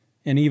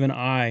 and even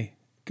I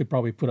could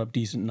probably put up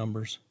decent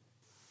numbers.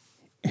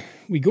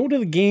 We go to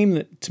the game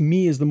that to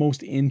me is the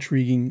most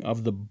intriguing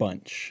of the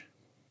bunch.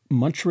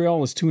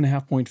 Montreal is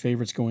 2.5-point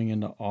favorites going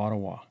into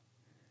Ottawa.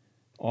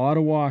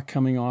 Ottawa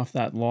coming off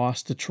that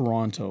loss to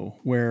Toronto,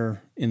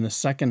 where in the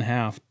second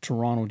half,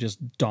 Toronto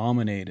just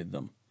dominated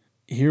them.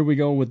 Here we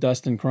go with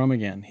Dustin Crum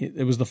again.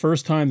 It was the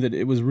first time that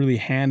it was really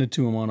handed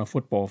to him on a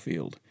football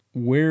field.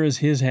 Where is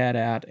his head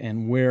at,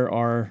 and where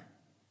are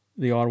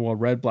the Ottawa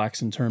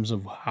Redblacks in terms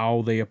of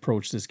how they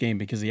approach this game?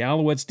 Because the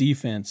Alouettes'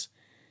 defense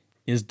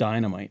is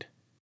dynamite.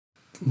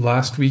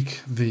 Last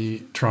week,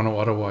 the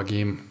Toronto-Ottawa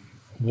game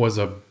was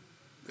a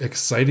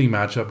exciting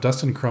matchup.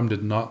 Dustin Crum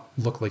did not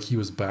look like he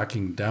was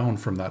backing down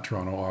from that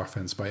Toronto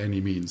offense by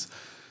any means.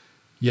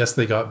 Yes,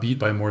 they got beat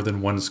by more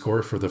than one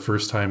score for the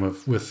first time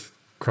with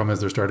Crum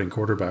as their starting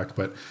quarterback,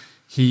 but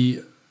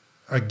he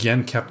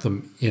again kept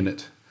them in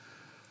it.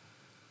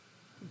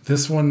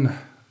 This one,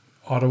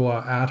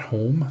 Ottawa at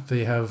home,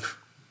 they have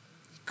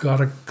got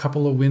a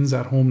couple of wins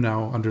at home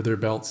now under their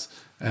belts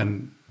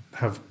and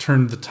have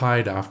turned the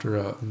tide after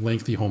a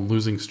lengthy home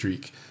losing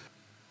streak.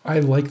 I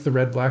like the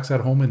Red Blacks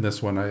at home in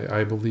this one.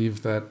 I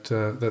believe that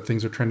that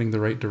things are trending the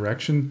right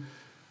direction.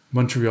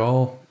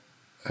 Montreal,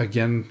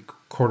 again,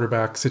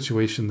 quarterback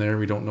situation there.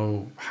 We don't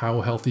know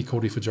how healthy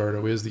Cody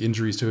Fajardo is. The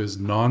injuries to his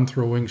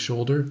non-throwing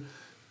shoulder.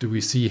 Do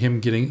we see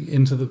him getting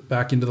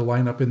back into the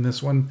lineup in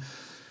this one?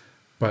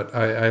 But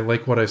I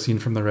like what I've seen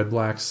from the Red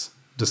Blacks.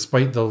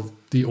 Despite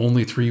the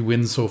only 3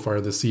 wins so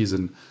far this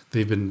season,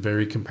 they've been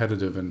very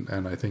competitive,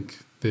 and I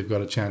think they've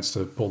got a chance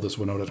to pull this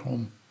one out at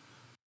home.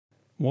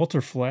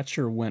 Walter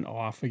Fletcher went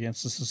off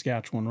against the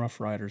Saskatchewan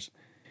Roughriders.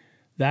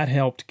 That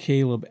helped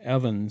Caleb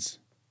Evans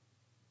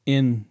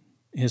in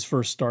his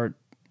first start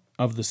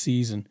of the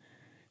season.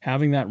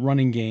 Having that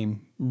running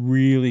game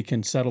really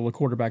can settle a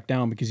quarterback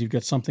down because you've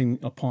got something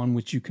upon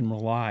which you can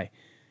rely.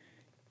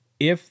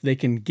 If they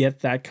can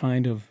get that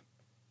kind of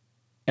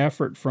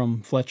effort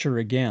from Fletcher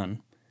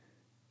again,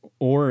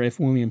 or if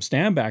William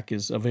Stanback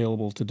is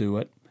available to do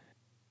it,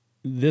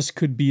 this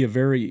could be a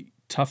very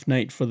tough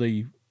night for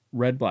the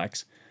Red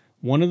Blacks.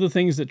 One of the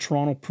things that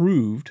Toronto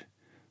proved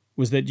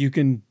was that you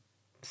can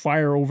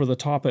fire over the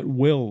top at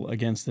will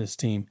against this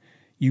team.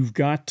 You've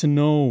got to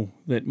know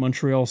that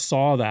Montreal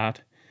saw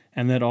that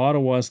and that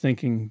Ottawa's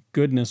thinking,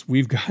 goodness,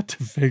 we've got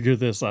to figure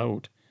this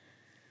out.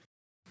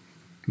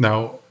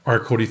 Now, are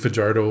Cody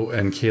Fajardo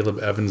and Caleb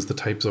Evans the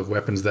types of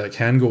weapons that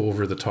can go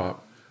over the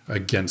top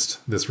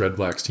against this Red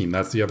Blacks team?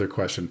 That's the other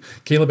question.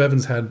 Caleb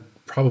Evans had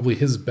probably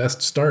his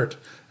best start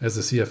as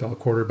a CFL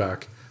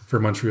quarterback for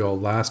Montreal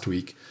last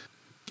week.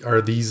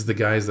 Are these the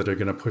guys that are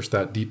going to push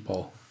that deep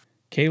ball?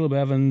 Caleb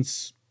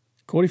Evans,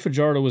 Cody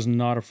Fajardo was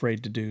not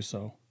afraid to do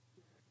so.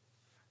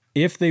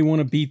 If they want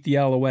to beat the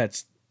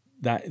Alouettes,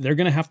 that they're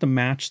going to have to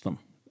match them.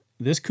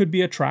 This could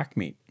be a track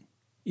meet.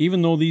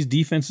 Even though these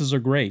defenses are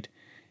great,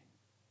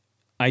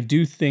 I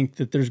do think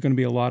that there's going to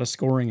be a lot of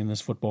scoring in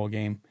this football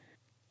game.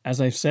 As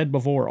I've said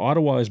before,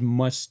 Ottawa is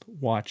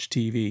must-watch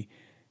TV.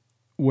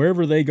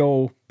 Wherever they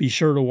go, be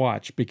sure to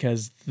watch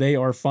because they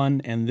are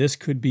fun, and this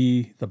could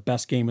be the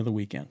best game of the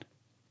weekend.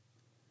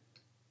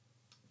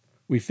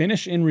 We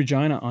finish in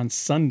Regina on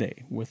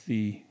Sunday with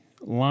the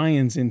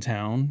Lions in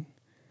town.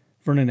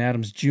 Vernon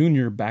Adams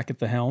Jr. back at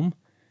the helm,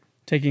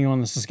 taking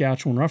on the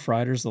Saskatchewan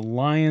Roughriders. The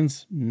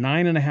Lions,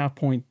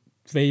 9.5-point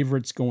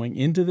favorites going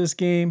into this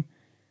game.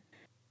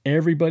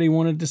 Everybody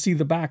wanted to see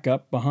the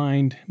backup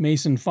behind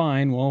Mason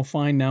Fine. Well,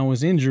 Fine now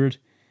is injured.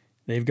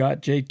 They've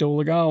got Jake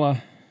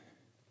Dolegala.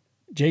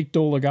 Jake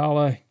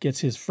Dolegala gets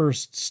his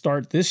first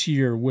start this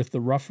year with the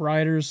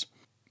Roughriders.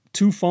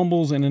 2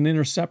 fumbles and an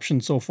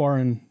interception so far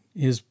in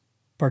his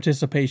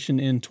participation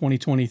in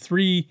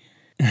 2023.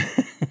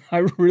 I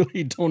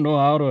really don't know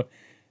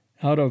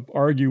how to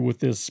argue with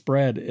this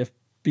spread. If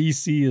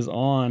BC is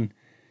on,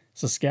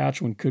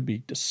 Saskatchewan could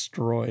be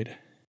destroyed.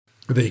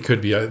 They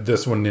could be.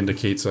 This one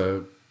indicates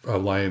a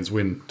Lions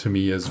win to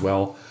me as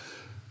well.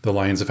 The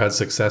Lions have had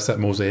success at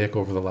Mosaic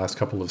over the last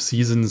couple of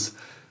seasons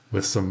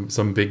with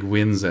some big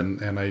wins,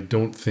 and I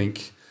don't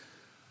think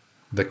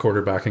the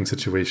quarterbacking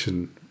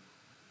situation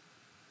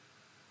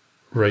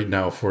right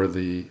now for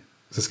the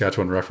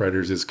Saskatchewan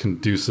Roughriders is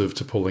conducive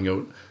to pulling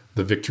out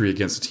the victory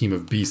against a team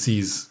of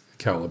BC's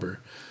caliber.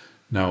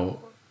 Now,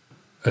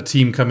 a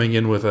team coming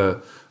in with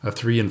a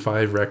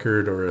 3-5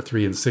 record or a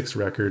 3-6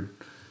 record,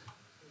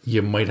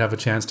 you might have a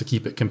chance to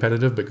keep it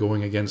competitive, but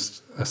going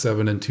against a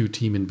 7-2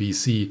 team in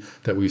BC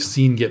that we've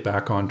seen get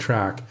back on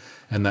track,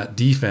 and that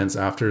defense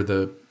after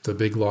the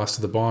big loss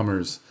to the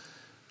Bombers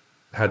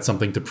had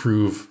something to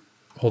prove,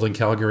 holding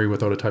Calgary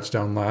without a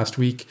touchdown last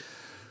week.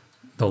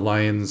 The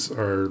Lions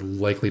are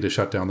likely to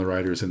shut down the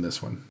Riders in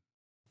this one.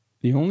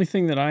 The only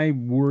thing that I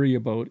worry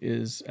about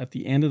is at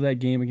the end of that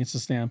game against the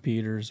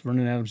Stampeders,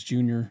 Vernon Adams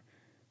Jr.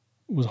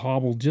 was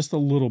hobbled just a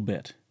little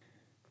bit.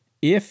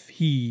 If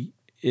he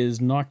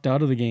is knocked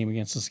out of the game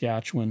against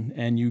Saskatchewan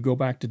and you go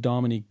back to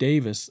Dominique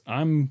Davis,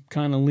 I'm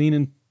kind of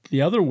leaning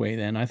the other way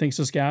then. I think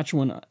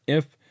Saskatchewan,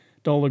 if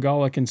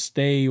Dolegala can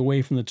stay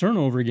away from the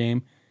turnover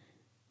game,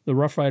 the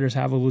Roughriders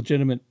have a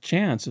legitimate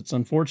chance. It's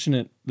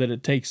unfortunate that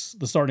it takes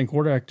the starting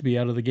quarterback to be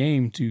out of the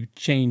game to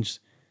change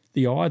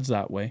the odds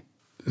that way.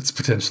 It's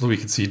potentially we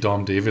could see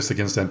Dom Davis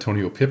against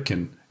Antonio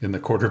Pipkin in the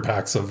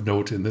quarterbacks of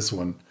note in this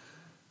one.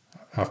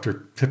 After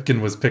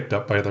Pipkin was picked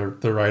up by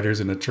the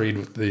Riders in a trade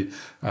with the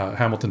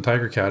Hamilton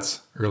Tiger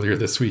Cats earlier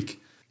this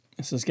week.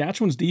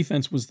 Saskatchewan's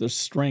defense was their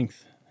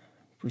strength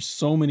for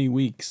so many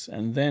weeks,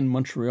 and then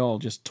Montreal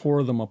just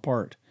tore them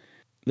apart.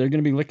 They're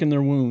going to be licking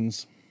their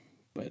wounds.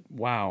 But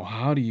wow,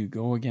 how do you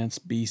go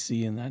against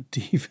BC in that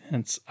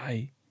defense?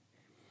 I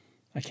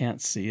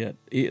can't see it.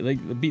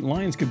 The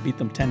Lions could beat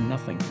them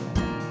 10-0 for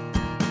them.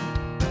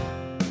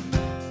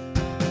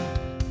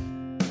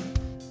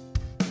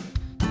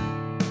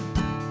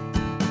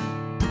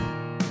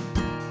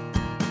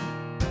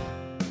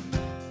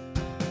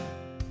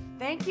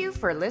 Thank you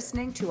for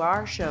listening to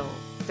our show.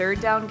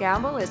 Third Down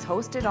Gamble is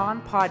hosted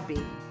on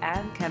Podbean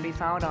and can be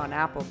found on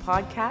Apple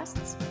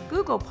Podcasts,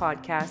 Google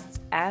Podcasts,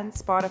 and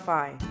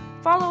Spotify.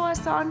 Follow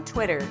us on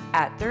Twitter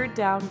at Third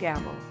Down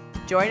Gamble.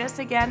 Join us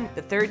again,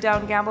 the Third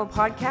Down Gamble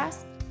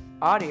podcast,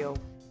 audio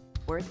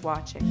worth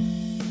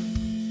watching.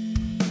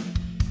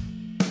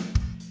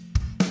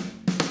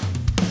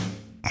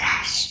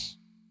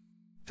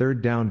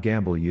 Third Down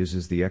Gamble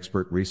uses the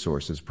expert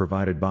resources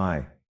provided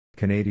by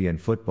Canadian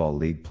Football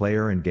League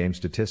player and game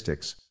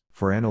statistics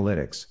for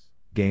analytics,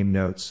 game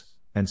notes,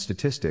 and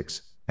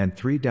statistics, and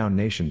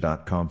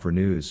 3downnation.com for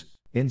news,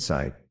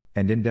 insight,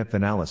 and in-depth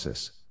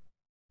analysis.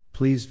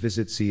 Please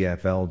visit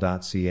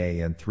cfl.ca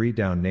and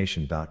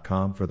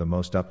 3downnation.com for the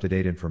most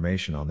up-to-date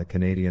information on the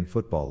Canadian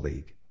Football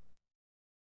League.